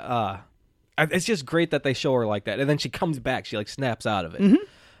 Yes. And it's just great that they show her like that. And then she comes back. She, like, snaps out of it.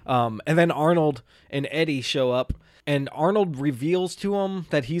 Mm-hmm. And then Arnold and Eddie show up. And Arnold reveals to him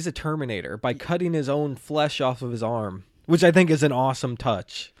that he's a Terminator by cutting his own flesh off of his arm, which I think is an awesome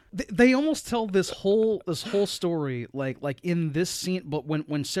touch. They almost tell this whole story like in this scene, but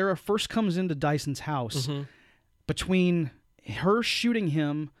when Sarah first comes into Dyson's house, between her shooting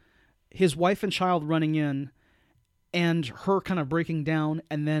him, his wife and child running in, and her kind of breaking down,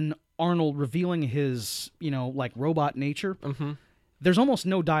 and then Arnold revealing his, like robot nature, there's almost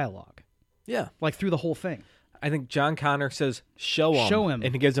no dialogue. Yeah. Like through the whole thing. I think John Connor says, show him.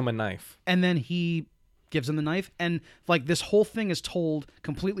 And he gives him a knife. And then he gives him the knife. And like this whole thing is told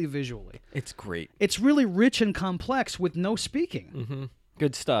completely visually. It's great. It's really rich and complex with no speaking. Mm-hmm.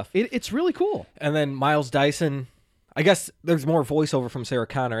 Good stuff. It's really cool. And then Miles Dyson, I guess there's more voiceover from Sarah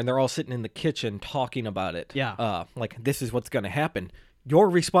Connor, and they're all sitting in the kitchen talking about it. Yeah. Like, this is what's going to happen. You're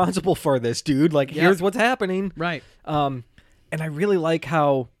responsible for this, dude. Like, here's what's happening. Right. And I really like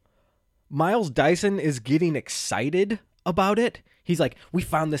how Miles Dyson is getting excited about it. He's like, we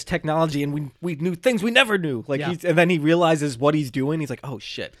found this technology and we knew things we never knew. Like, and then he realizes what he's doing. He's like, oh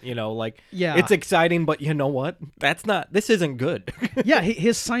shit, it's exciting, but you know what? This isn't good. Yeah,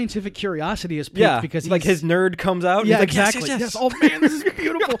 his scientific curiosity is piqued because like his nerd comes out. Yeah, he's like, exactly. Yes. Oh man, this is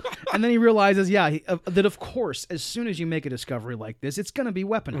beautiful. And then he realizes, that of course, as soon as you make a discovery like this, it's going to be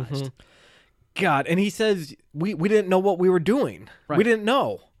weaponized. God, and he says, we didn't know what we were doing. Right. We didn't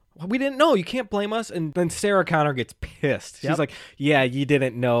know. You can't blame us. And then Sarah Connor gets pissed. She's like, yeah, you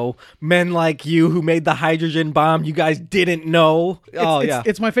didn't know. Men like you who made the hydrogen bomb, you guys didn't know.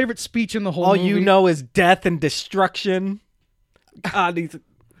 It's my favorite speech in the whole movie. All you know is death and destruction. God,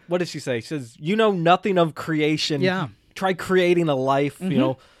 what does she say? She says, you know nothing of creation. Yeah. Try creating a life,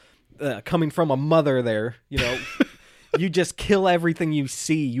 coming from a mother there, You just kill everything you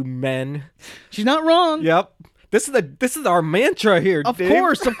see, you men. She's not wrong. Yep. This is our mantra here, Of Dave.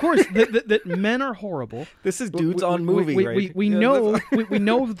 course, that men are horrible. This is dudes on movie, right? We know we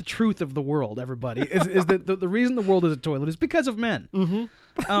know the truth of the world. Everybody is that the reason the world is a toilet is because of men.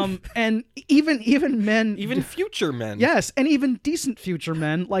 Mm-hmm. And even men, even future men. Yes, and even decent future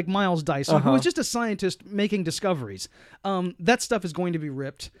men like Miles Dyson, who is just a scientist making discoveries. That stuff is going to be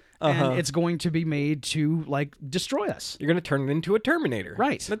ripped. And it's going to be made to like destroy us. You're going to turn it into a Terminator.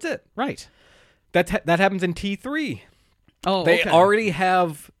 Right. That's it. Right. That happens in T3. Oh, they okay. already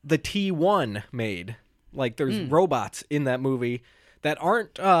have the T1 made. Like there's robots in that movie that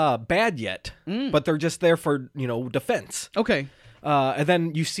aren't bad yet, but they're just there for defense. Okay. And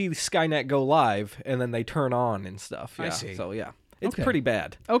then you see Skynet go live, and then they turn on and stuff. Yeah. I see. So yeah, it's pretty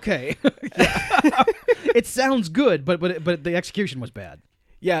bad. Okay. It sounds good, but the execution was bad.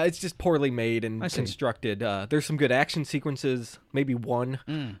 Yeah, it's just poorly made and constructed. There's some good action sequences, maybe one,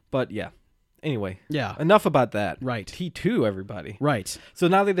 but yeah. Anyway, enough about that. Right. T2, everybody. Right. So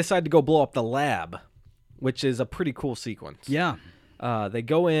now they decide to go blow up the lab, which is a pretty cool sequence. Yeah. They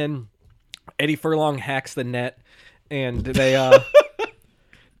go in, Eddie Furlong hacks the net, and they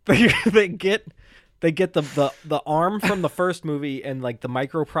they get the arm from the first movie and like the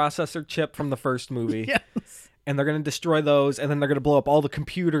microprocessor chip from the first movie. Yes. And they're going to destroy those, and then they're going to blow up all the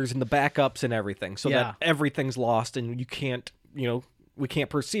computers and the backups and everything, so that everything's lost and you can't, we can't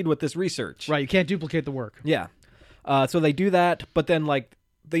proceed with this research. Right, you can't duplicate the work. Yeah. So they do that, but then like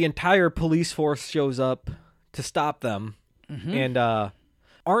the entire police force shows up to stop them. And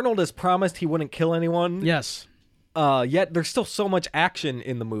Arnold has promised he wouldn't kill anyone. Yes. Yet there's still so much action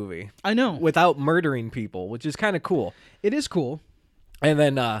in the movie. I know. Without murdering people, which is kind of cool. It is cool. And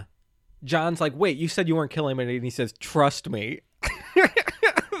then John's like, wait, you said you weren't killing anybody. And he says, trust me.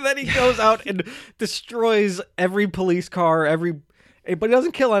 Then he goes out and destroys every police car, but he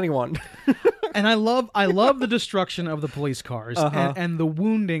doesn't kill anyone. And I love the destruction of the police cars and the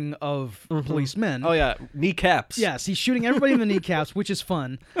wounding of policemen. Oh yeah, kneecaps. Yes, he's shooting everybody in the kneecaps, which is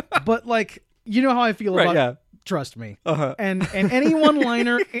fun. But like, you know how I feel about trust me. And any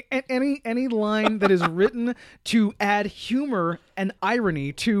one-liner, any line that is written to add humor and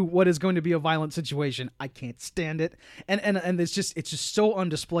irony to what is going to be a violent situation, I can't stand it. And it's just so on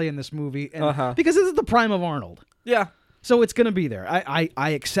display in this movie, and because this is the prime of Arnold. Yeah. So it's going to be there. I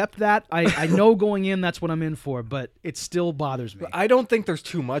accept that. I know going in that's what I'm in for, but it still bothers me. I don't think there's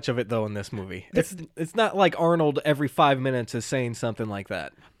too much of it, though, in this movie. It's not like Arnold every 5 minutes is saying something like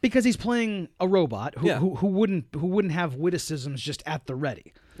that. Because he's playing a robot who, Yeah. who wouldn't have witticisms just at the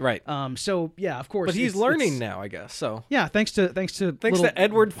ready. Right. So yeah, of course. But he's it's- learning it's- now, I guess. So Yeah, thanks to little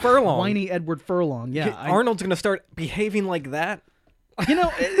Edward Furlong. whiny Edward Furlong. Yeah, Arnold's going to start behaving like that. you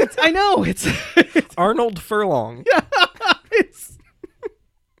know, I know it's Arnold Furlong. it's.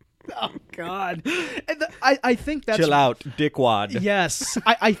 Oh God, And I think that's Chill out, dickwad. Yes,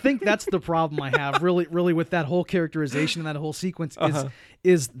 I think that's the problem I have really with that whole characterization and that whole sequence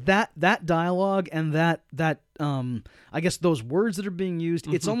is that dialogue and that I guess those words that are being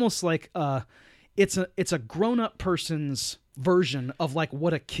used. It's almost like it's a grown up person's version of like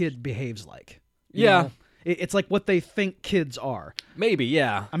what a kid behaves like. You Yeah. know? It's like what they think kids are. Maybe,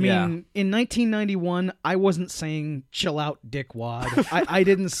 yeah. I mean, in 1991, I wasn't saying "chill out, dickwad." I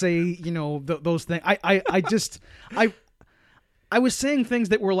didn't say those things. I was saying things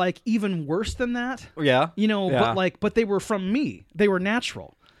that were like even worse than that. Yeah. But they were from me. They were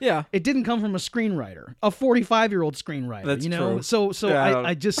natural. Yeah. It didn't come from a screenwriter, a 45-year-old screenwriter. That's true. So Yeah,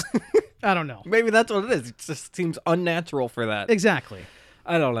 I just I don't know. Maybe that's what it is. It just seems unnatural for that. Exactly.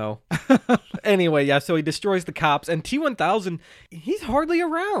 I don't know. Anyway, yeah, so he destroys the cops, and T-1000, he's hardly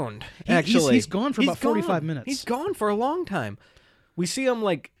around, actually. He's gone for about 45 minutes. He's gone for a long time. We see him,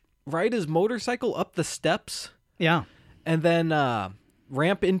 like, ride his motorcycle up the steps, Yeah. and then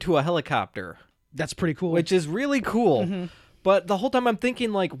ramp into a helicopter, That's pretty cool. which is really cool. Mm-hmm. But the whole time I'm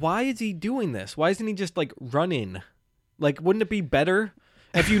thinking, like, why is he doing this? Why isn't he just, like, running? Like, wouldn't it be better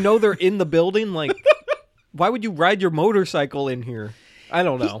if you know they're in the building? Like, why would you ride your motorcycle in here? I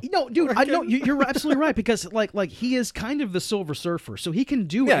don't know. No, dude, I know you're absolutely right because like he is kind of the Silver Surfer, so he can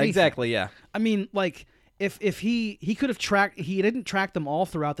do Yeah, anything. exactly, yeah. I mean, like if he could have tracked, he didn't track them all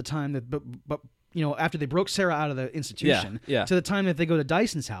throughout the time that, but after they broke Sarah out of the institution, Yeah. to the time that they go to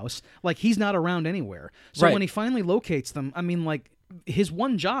Dyson's house, like he's not around anywhere. So Right. when he finally locates them, I mean, like his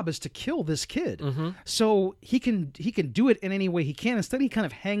one job is to kill this kid. Mm-hmm. So he can do it in any way he can. Instead, he kind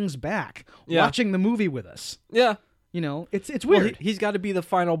of hangs back Yeah. watching the movie with us. Yeah. It's Well, weird. he's got to be the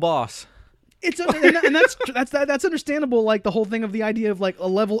final boss. And that's understandable. Like the whole thing of the idea of like a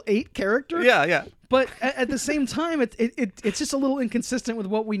level 8 character. Yeah. But at the same time, it's just a little inconsistent with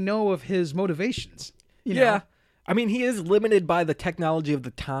what we know of his motivations. You know? Yeah. I mean, he is limited by the technology of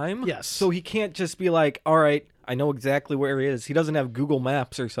the time. Yes. So he can't just be like, all right, I know exactly where he is. He doesn't have Google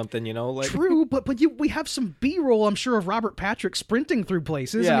Maps or something, like. True, but we have some B-roll, I'm sure, of Robert Patrick sprinting through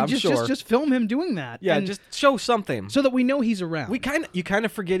places. Yeah, I mean, I'm just, sure. just film him doing that. Yeah, and just show something. so that we know he's around. You kind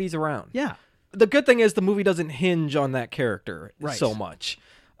of forget he's around. Yeah. The good thing is the movie doesn't hinge on that character Right. so much.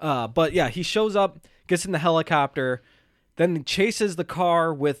 But yeah, he shows up, gets in the helicopter, then chases the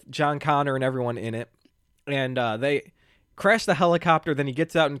car with John Connor and everyone in it, and they crash the helicopter. Then he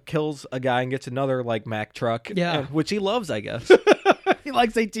gets out and kills a guy and gets another like Mack truck, Yeah. which he loves, I guess. He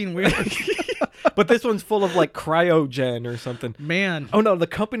likes 18-wheelers. But this one's full of like cryogen or something. Man. Oh no, the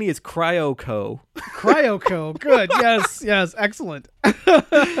company is Cryoco. Cryoco. Good. Yes. Excellent.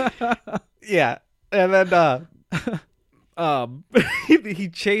 Yeah, and then he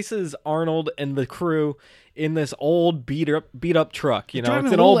chases Arnold and the crew in this old beat up truck. Driving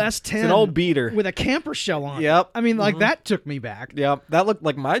It's an an old old S10 It's an old beater. with a camper shell on it. Yep. I mean, like that took me back. Yep, that looked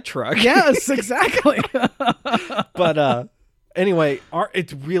like my truck. Yes, exactly. But anyway,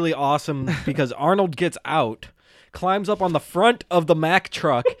 it's really awesome because Arnold gets out, climbs up on the front of the Mack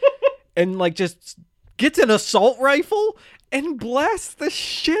truck, and like just gets an assault rifle and blasts the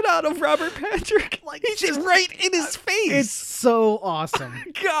shit out of Robert Patrick. Like he's just right in his face. It's so awesome.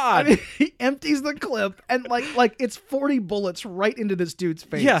 God. I mean, he empties the clip and like it's 40 bullets right into this dude's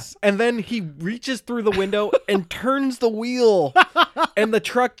face. Yeah, and then he reaches through the window and turns the wheel, and the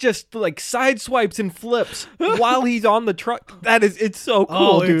truck just like sideswipes and flips while he's on the truck. It's so cool,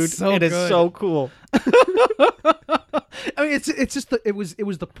 Oh, it's dude. so It is good. so cool. I mean, it's just it was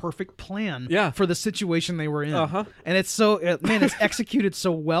the perfect plan. Yeah. For the situation they were in. Uh-huh. And it's it's executed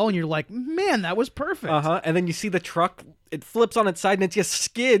so well, and you're like, man, that was perfect. And then you see the truck; it flips on its side and it just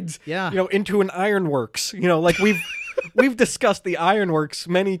skids. Yeah. Into an ironworks. Like we've discussed the ironworks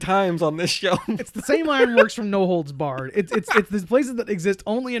many times on this show. It's the same ironworks from No Holds Barred. It's these places that exist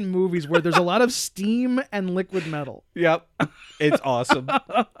only in movies where there's a lot of steam and liquid metal. Yep, it's awesome.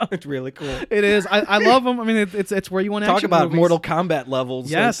 It's really cool. It is. I love them. I mean, it's where you want Talk action about movies. Mortal Kombat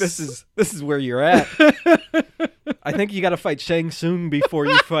levels. Yes. Like, this is where you're at. I think you got to fight Shang Tsung before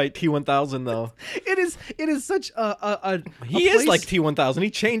you fight T-1000, though. It is such a He a is place- like T-1000. He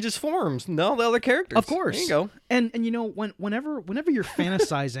changes forms. No, the other characters. Of course. There you go. And you know, whenever you're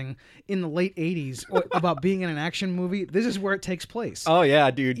fantasizing in the late 80s about being in an action movie, this is where it takes place. Oh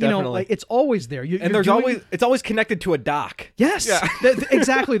yeah, dude, you definitely. know, like it's always there. You're and there's doing- it's always connected to a dock. Yes, Yeah.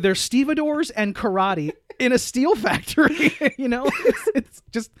 exactly. There's stevedores and karate in a steel factory. You know,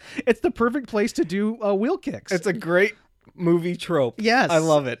 it's the perfect place to do wheel kicks. It's a great movie trope. Yes, I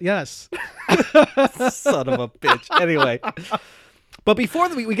love it. Yes, Son of a bitch. Anyway, but before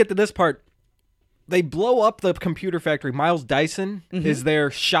we get to this part, they blow up the computer factory. Miles Dyson is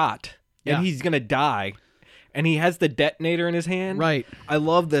there shot, Yeah. and he's gonna die. And he has the detonator in his hand. Right. I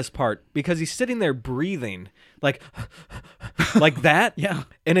love this part because he's sitting there breathing like like that. Yeah.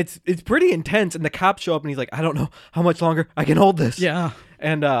 And it's pretty intense. And the cops show up and he's like, I don't know how much longer I can hold this. yeah.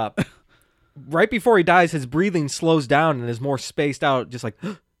 And right before he dies, his breathing slows down and is more spaced out. Just like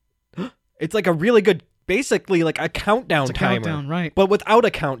it's like a really good, basically like a countdown It's a timer, countdown, right. But without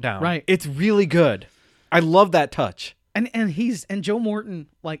a countdown. Right. It's really good. I love that touch. And Joe Morton,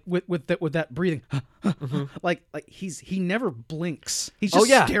 like with that breathing, like he never blinks. He's just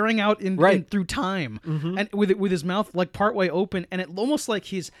staring out in through time, and with his mouth like partway open, and it almost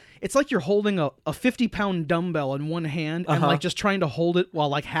like it's like you're holding a 50-pound dumbbell in one hand and like just trying to hold it while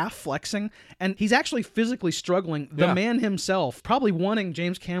like half flexing, and he's actually physically struggling. The man himself probably wanting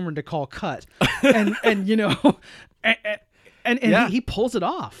James Cameron to call cut, and you know, and he pulls it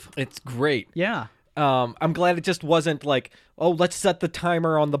off. It's great. Yeah. I'm glad it just wasn't like, oh, let's set the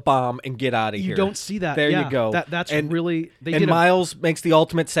timer on the bomb and get out of here. You don't see that. There Yeah, you go. That's and, really they and did Miles makes the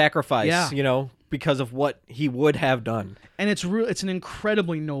ultimate sacrifice. Yeah. You know, because of what he would have done. and it's an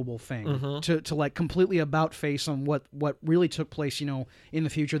incredibly noble thing to like completely about face on what really took place, you know, in the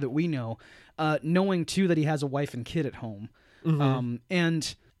future that we know, knowing too that he has a wife and kid at home,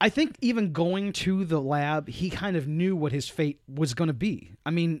 and I think even going to the lab, he kind of knew what his fate was going to be.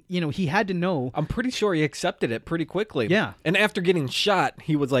 I mean, you know, he had to know. I'm pretty sure he accepted it pretty quickly. Yeah. And after getting shot,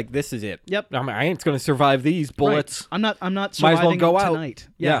 he was like, "This is it. Yep. I ain't going to survive these bullets. Right. I'm not Might as surviving well go out tonight.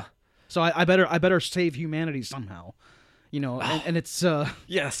 Yeah. So I better save humanity somehow. You know, and it's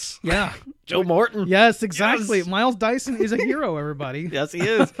Yes. yeah. Joe Morton. Yes, exactly. Yes. Miles Dyson is a hero, everybody. Yes, he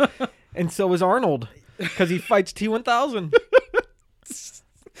is. And so is Arnold, because he fights T-1000.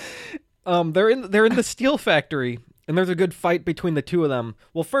 They're in the steel factory, and there's a good fight between the two of them.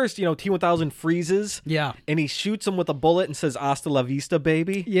 Well, first, you know, T-1000 freezes. Yeah. And he shoots him with a bullet and says, "Hasta la vista,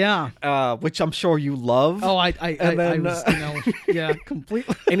 baby." Yeah. Which I'm sure you love. Oh, I then, was, you know, yeah,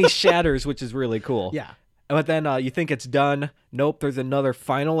 completely. And he shatters, which is really cool. Yeah. But then you think it's done. Nope, there's another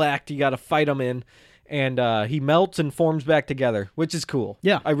final act you got to fight him in. And he melts and forms back together, which is cool.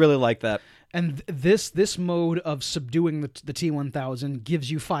 Yeah. I really like that. And this mode of subduing the T-1000 gives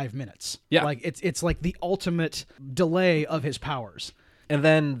you 5 minutes. Yeah. Like it's like the ultimate delay of his powers. And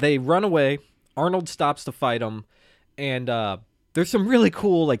then they run away. Arnold stops to fight him. And there's some really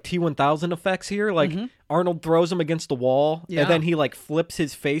cool like T-1000 effects here. Like Arnold throws him against the wall. Yeah. And then he like flips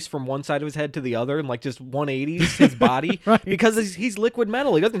his face from one side of his head to the other and like just 180s his body. Right. Because he's liquid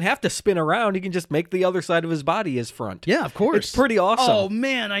metal. He doesn't have to spin around. He can just make the other side of his body his front. Yeah, of course. It's pretty awesome. Oh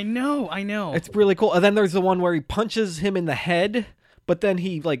man, I know. It's really cool. And then there's the one where he punches him in the head, but then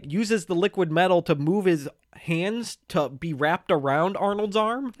he like uses the liquid metal to move his hands to be wrapped around Arnold's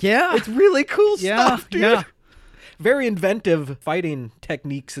arm. Yeah. It's really cool Yeah, stuff, dude. yeah. Very inventive fighting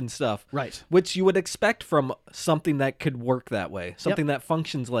techniques and stuff. Right. Which you would expect from something that could work that way. Something that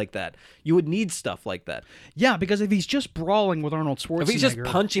functions like that. You would need stuff like that. Yeah, because if he's just brawling with Arnold Schwarzenegger, If he's just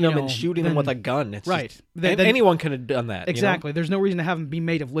punching him and shooting him with a gun, it's right. just, Then anyone could have done that. exactly. You know? There's no reason to have him be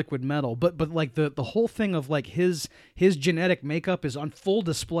made of liquid metal, but like the whole thing of like his genetic makeup is on full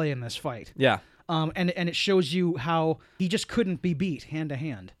display in this fight. Yeah. And it shows you how he just couldn't be beat hand to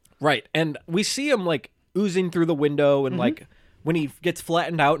hand. Right. And we see him like oozing through the window and like when he gets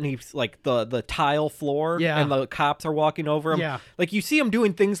flattened out and he's like the tile floor Yeah. and the cops are walking over him. Yeah. Like you see him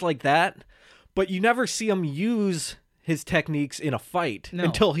doing things like that, but you never see him use his techniques in a fight No.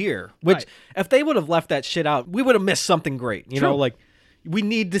 until here. Which Right. if they would have left that shit out, we would have missed something great. You know, True. like we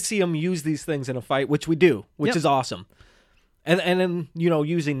need to see him use these things in a fight, which we do, which Yep. is awesome. And then, you know,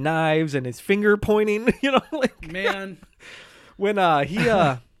 using knives and his finger pointing, you know, like Man. when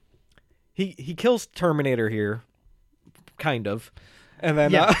he kills Terminator here, kind of, and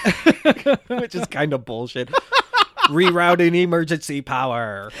then Yeah. which is kind of bullshit. Rerouting emergency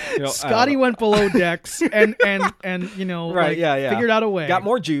power. You know, Scotty went below decks and you know, right? like, Yeah. figured out a way. Got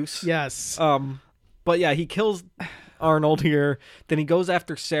more juice. Yes. But yeah, he kills Arnold here. Then he goes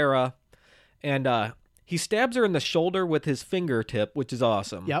after Sarah, and He stabs her in the shoulder with his fingertip, which is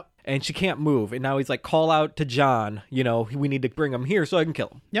awesome. Yep. And she can't move. And now he's like, call out to John. You know, we need to bring him here so I can kill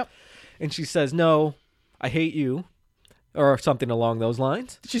him. Yep. And she says, no, I hate you. Or something along those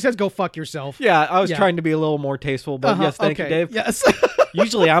lines. She says, go fuck yourself. Yeah, I was trying to be a little more tasteful, but yes, thank you, Dave. Yes.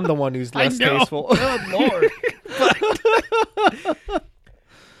 Usually I'm the one who's less tasteful. Good Lord.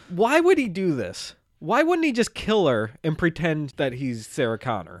 Why would he do this? Why wouldn't he just kill her and pretend that he's Sarah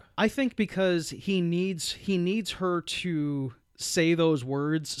Connor? I think because he needs her to say those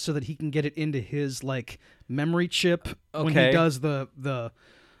words so that he can get it into his like memory chip when he does the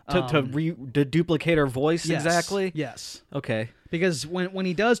to duplicate her voice. Yes, exactly. Yes. Okay. Because when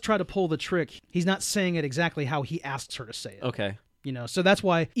he does try to pull the trick, he's not saying it exactly how he asks her to say it. Okay. You know, so that's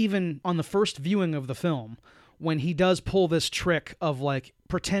why even on the first viewing of the film, when he does pull this trick of like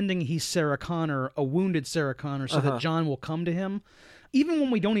pretending he's Sarah Connor, a wounded Sarah Connor, so that John will come to him, even when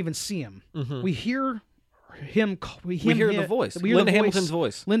we don't even see him, we hear him. We hear the voice. Linda Hamilton's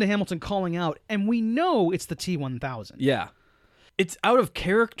voice. Linda Hamilton calling out, and we know it's the T-1000. Yeah. It's out of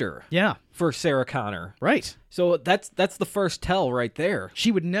character. Yeah. For Sarah Connor. Right. So that's the first tell right there.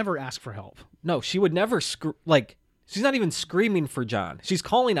 She would never ask for help. No, she would never she's not even screaming for John. She's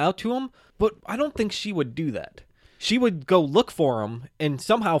calling out to him, but I don't think she would do that. She would go look for him and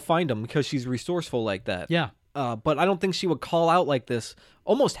somehow find him because she's resourceful like that. Yeah. But I don't think she would call out like this,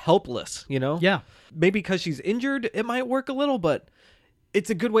 almost helpless, you know? Yeah. Maybe because she's injured, it might work a little, but it's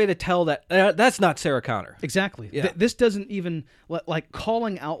a good way to tell that that's not Sarah Connor. Exactly. Yeah. This doesn't even, like,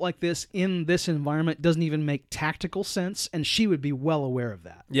 calling out like this in this environment doesn't even make tactical sense, and she would be well aware of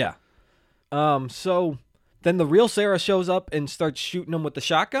that. Yeah. So then the real Sarah shows up and starts shooting him with the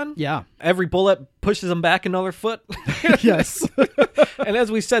shotgun. Yeah. Every bullet pushes him back another foot. Yes. And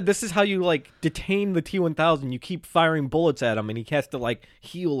as we said, this is how you, like, detain the T-1000. You keep firing bullets at him, and he has to, like,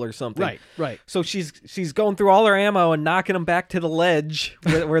 heal or something. Right, right. So she's going through all her ammo and knocking him back to the ledge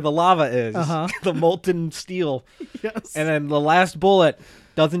where the lava is, the molten steel. Yes. And then the last bullet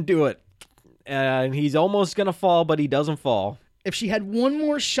doesn't do it. And he's almost going to fall, but he doesn't fall. If she had one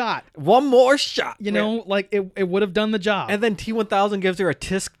more shot, you know, like it would have done the job. And then T-1000 gives her a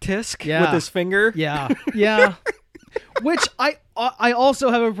tisk Yeah. with his finger. Yeah, yeah. Which I also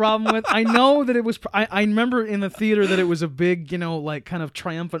have a problem with. I know that it was. I remember in the theater that it was a big, you know, like kind of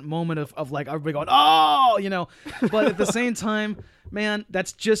triumphant moment of like everybody going, oh, you know. But at the same time, man,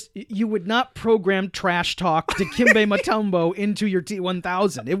 that's just, you would not program trash talk to Kimbe Matumbo into your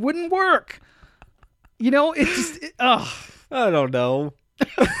T-1000. It wouldn't work. You know, it just. I don't know.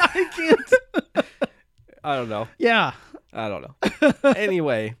 I can't. I don't know. Yeah. I don't know.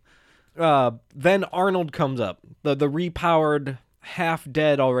 Anyway, then Arnold comes up. The repowered,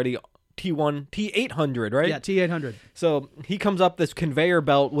 half-dead already T-800, right? Yeah, T-800. So he comes up this conveyor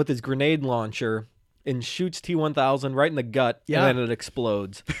belt with his grenade launcher and shoots T-1000 right in the gut, and then it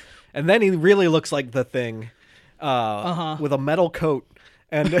explodes. And then he really looks like the Thing with a metal coat.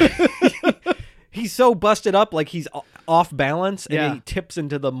 And he's so busted up, like he's off balance, and he tips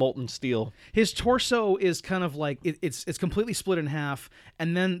into the molten steel. His torso is kind of like it's completely split in half,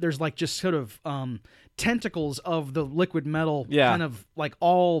 and then there's like just sort of tentacles of the liquid metal, kind of like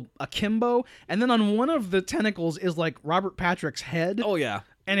all akimbo, and then on one of the tentacles is like Robert Patrick's head. Oh yeah,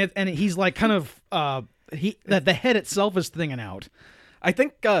 and he's like kind of the head itself is thinging out. I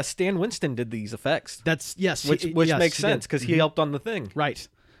think Stan Winston did these effects. That's which makes sense because he helped on the Thing, right?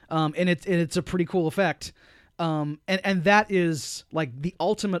 And it's a pretty cool effect. And that is like the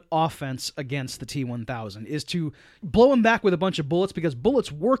ultimate offense against the T-1000 is to blow him back with a bunch of bullets, because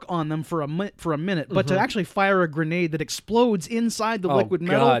bullets work on them for a minute, but to actually fire a grenade that explodes inside the liquid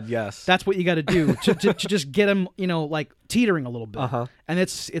metal, God, yes. That's what you got to do to just get him, you know, like teetering a little bit. And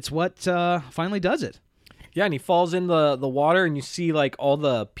it's what finally does it. Yeah, and he falls in the water, and you see like all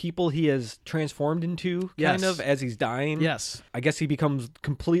the people he has transformed into, kind of, as he's dying. Yes. I guess he becomes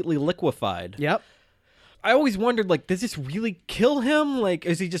completely liquefied. Yep. I always wondered, like, does this really kill him? Like,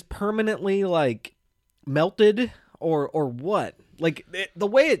 is he just permanently, like, melted? Or what? Like, the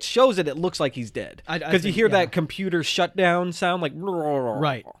way it shows it looks like he's dead. Because you hear that computer shutdown sound, like...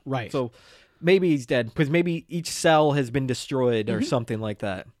 Right. So maybe he's dead, because maybe each cell has been destroyed or something like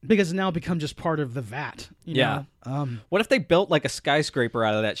that. Because it's now become just part of the vat. You know? What if they built, like, a skyscraper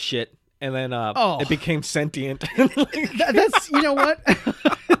out of that shit, and then it became sentient? That's, you know what?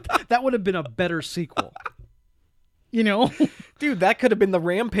 That would have been a better sequel. You know? Dude, that could have been the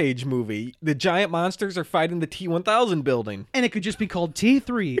Rampage movie. The giant monsters are fighting the T-1000 building. And it could just be called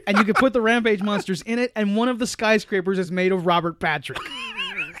T3, and you could put the Rampage monsters in it, and one of the skyscrapers is made of Robert Patrick.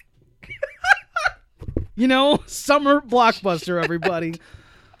 You know? Summer blockbuster, everybody.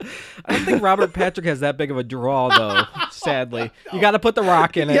 I don't think Robert Patrick has that big of a draw, though. Sadly, you got to put The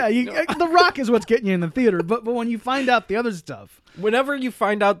Rock in it. Yeah, The Rock is what's getting you in the theater. But when you find out the other stuff, whenever you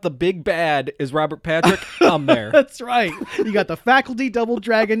find out the big bad is Robert Patrick, I'm there. That's right. You got the Faculty, Double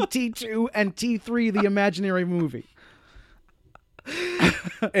Dragon, T2, and T3, the imaginary movie.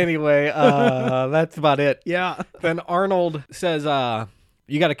 Anyway, that's about it. Yeah. Then Arnold says,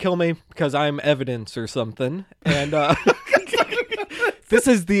 you got to kill me because I'm evidence or something. And this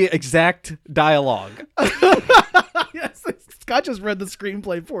is the exact dialogue. Yes, Scott just read the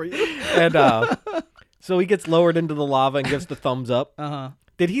screenplay for you. And so he gets lowered into the lava and gives the thumbs up. Uh-huh.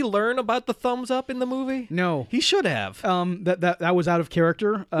 Did he learn about the thumbs up in the movie? No. He should have. That was out of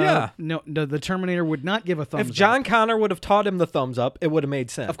character. Yeah. No, the Terminator would not give a thumbs up. If John Connor would have taught him the thumbs up, it would have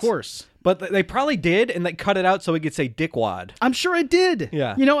made sense. Of course. But they probably did, and they cut it out so he could say dickwad. I'm sure it did.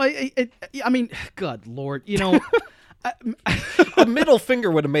 Yeah. You know, I mean, good Lord, you know. A middle finger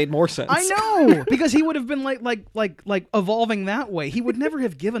would have made more sense. I know, because he would have been like evolving that way. He would never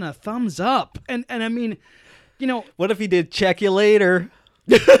have given a thumbs up. And I mean, you know. What if he did check you later?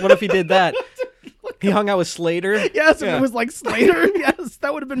 What if he did that? He hung out with Slater. Yes, if it was like Slater. Yes,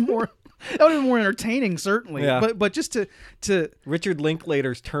 that would have been more. That would have been more entertaining, certainly. Yeah. But just to Richard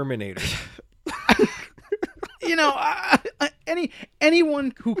Linklater's Terminator. You know,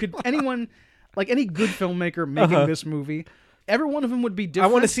 anyone like any good filmmaker making this movie, every one of them would be different.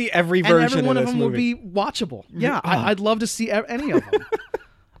 I want to see every version and every one of of this them movie. would be watchable. Yeah, I'd love to see any of them.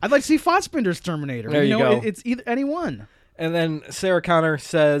 I'd like to see Fassbender's Terminator. There you go. It's either any one. And then Sarah Connor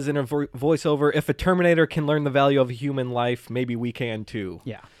says in a voiceover, if a Terminator can learn the value of a human life, maybe we can too.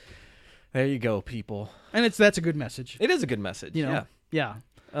 Yeah. There you go, people. And that's a good message. It is a good message. You know? Yeah.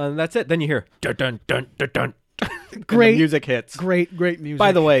 That's it. Then you hear dun dun dun dun dun. Great and the music hits. Great music.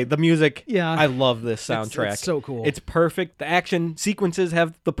 By the way, the music. Yeah. I love this soundtrack. It's so cool. It's perfect. The action sequences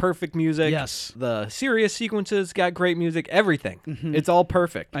have the perfect music. Yes. The serious sequences got great music. Everything. Mm-hmm. It's all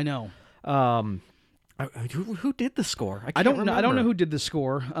perfect. I know. Who did the score? I don't know. I don't know who did the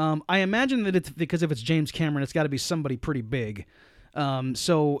score. I imagine that it's because if it's James Cameron, it's got to be somebody pretty big.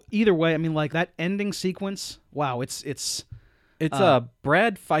 So either way, I mean, like that ending sequence. Wow, it's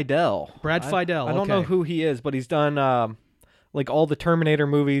Brad Fiedel. Brad Fiedel. I don't know who he is, but he's done like all the Terminator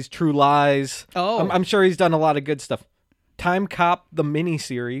movies, True Lies. Oh, I'm sure he's done a lot of good stuff. Time Cop, the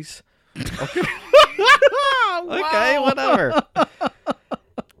miniseries. Okay. Okay, whatever.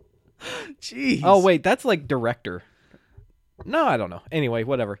 Jeez. Oh wait, that's like director. No, I don't know. Anyway,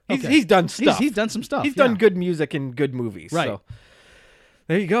 whatever. He's Okay. done stuff. He's done some stuff. He's done good music and good movies. Right. So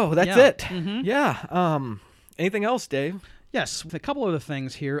there you go. That's Yeah. it. Mhm. Yeah. Anything else, Dave? Yes, a couple other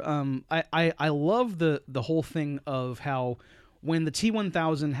things here. I love the whole thing of how when the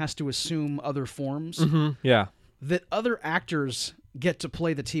T-1000 has to assume other forms, Yeah. that other actors get to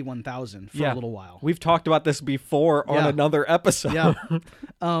play the T-1000 for a little while. We've talked about this before on Yeah. another episode. Yeah.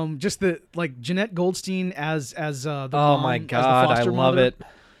 Just the like Jeanette Goldstein as the Oh mom, my as the God, I foster love mother.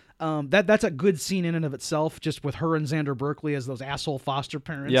 it. That's a good scene in and of itself, just with her and Xander Berkeley as those asshole foster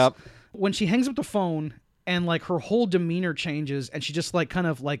parents. Yep. When she hangs up the phone and like her whole demeanor changes and she just like kind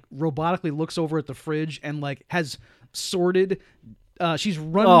of like robotically looks over at the fridge and like has sorted. She's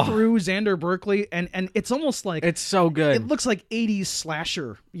run through Xander Berkeley and it's almost like It's so good. it looks like 80s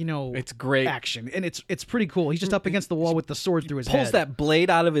slasher, you know. It's great. action, and it's pretty cool. He's just up against the wall with the sword through his head. Pulls that blade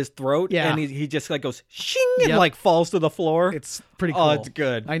out of his throat, Yeah. and he just like goes shing and Yep. like falls to the floor. It's pretty cool. Oh, it's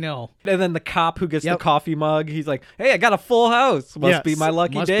good. I know. And then the cop who gets Yep. the coffee mug, he's like, "Hey, I got a full house. Must Yes. be my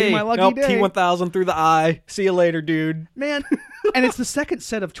lucky Must be day. my lucky Nope, day." T-1000 through the eye. See you later, dude." Man, and it's the second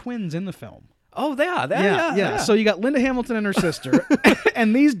set of twins in the film. Oh, yeah. So you got Linda Hamilton and her sister,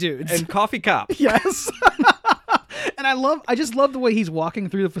 and these dudes, And coffee cop. yes. And I just love the way he's walking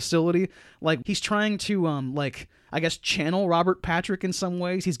through the facility. Like he's trying to like I guess channel Robert Patrick in some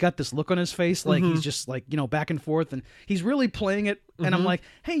ways. He's got this look on his face, like he's just like, you know, back and forth, and he's really playing it. And I'm like,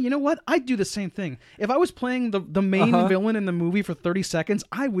 hey, you know what? I'd do the same thing. If I was playing the main villain in the movie for 30 seconds,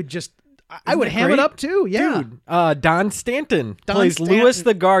 I would just I would that ham great? it up too. Yeah. Dude, Don Stanton plays Stanton. Lewis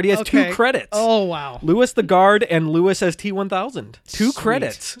the Guard. He has Okay. 2 credits. Oh wow. Lewis the Guard and Lewis as T-1000. 2 Sweet.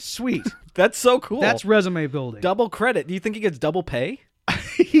 credits. Sweet. That's so cool. That's resume building. double credit. Do you think he gets double pay?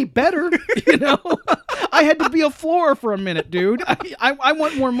 He better, you know. I had to be a floor for a minute, dude. I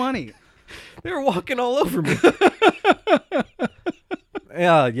want more money. They were walking all over me.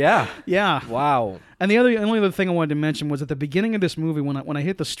 Yeah. Yeah. Wow. And the only other thing I wanted to mention was at the beginning of this movie, when I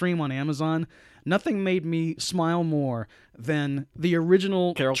hit the stream on Amazon, nothing made me smile more than the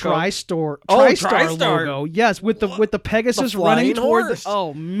original Carol TriStar TriStar logo. Yes, with the Pegasus The running flying toward horse.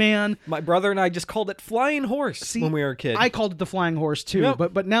 oh man. My brother and I just called it Flying Horse when we were a kid. I called it the Flying Horse too,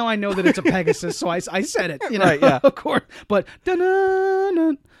 Yep. but now I know that it's a Pegasus, so I said it. You know, Right, yeah. of course. But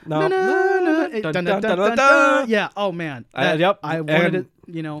No. yeah. Oh man. Yep. I wanted And- it.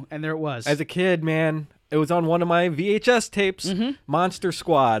 You know, and there it was. As a kid, man, it was on one of my VHS tapes, Mm-hmm. Monster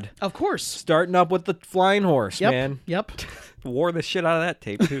Squad. of course. Starting up with the Flying Horse, Yep. man. Yep. Wore the shit out of that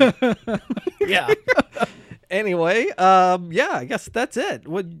tape, too. Yeah. Anyway, yeah, I guess that's it.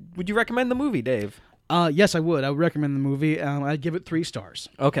 Would you recommend the movie, Dave? Yes, I would. I would recommend the movie. I'd give it 3 stars.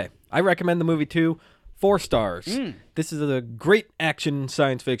 Okay. I recommend the movie, too. 4 stars. This is a great action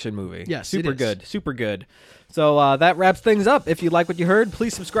science fiction movie. Yes, super it is. good. Super good. So that wraps things up. If you like what you heard,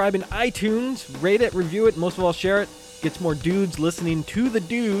 please subscribe in iTunes, rate it, review it, most of all, share it. Gets more dudes listening to the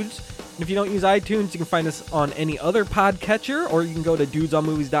dudes. And if you don't use iTunes, you can find us on any other podcatcher, or you can go to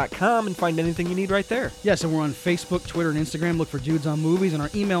dudesonmovies.com and find anything you need right there. Yes, and we're on Facebook, Twitter, and Instagram. Look for Dudes on Movies, and our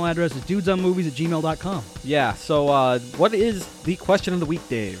email address is dudesonmovies@gmail.com. Yeah, so what is the question of the week,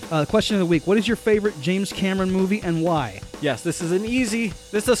 Dave? Question of the week: what is your favorite James Cameron movie and why? Yes, this is this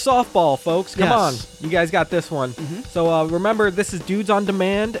is a softball, folks. Come on. Yes. You guys got this one. So remember, this is Dudes on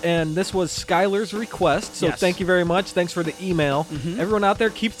Demand, and this was Skylar's request. So Yes. thank you very much. Thanks for the email. Everyone out there,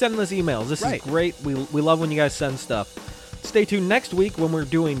 keep sending us emails. This Right. is great. We love when you guys send stuff. Stay tuned next week when we're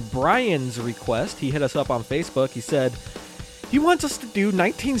doing Brian's request. He hit us up on Facebook. He said he wants us to do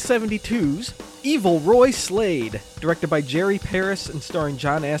 1972's Evil Roy Slade, directed by Jerry Paris and starring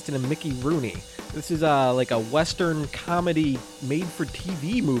John Astin and Mickey Rooney. This is like a Western comedy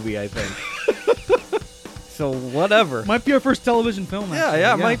made-for-TV movie, I think. So whatever. Might be our first television film. Yeah, actually.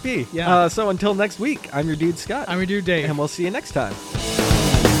 yeah, it might be. Yeah. So until next week, I'm your dude Scott, I'm your dude Dave. and we'll see you next time.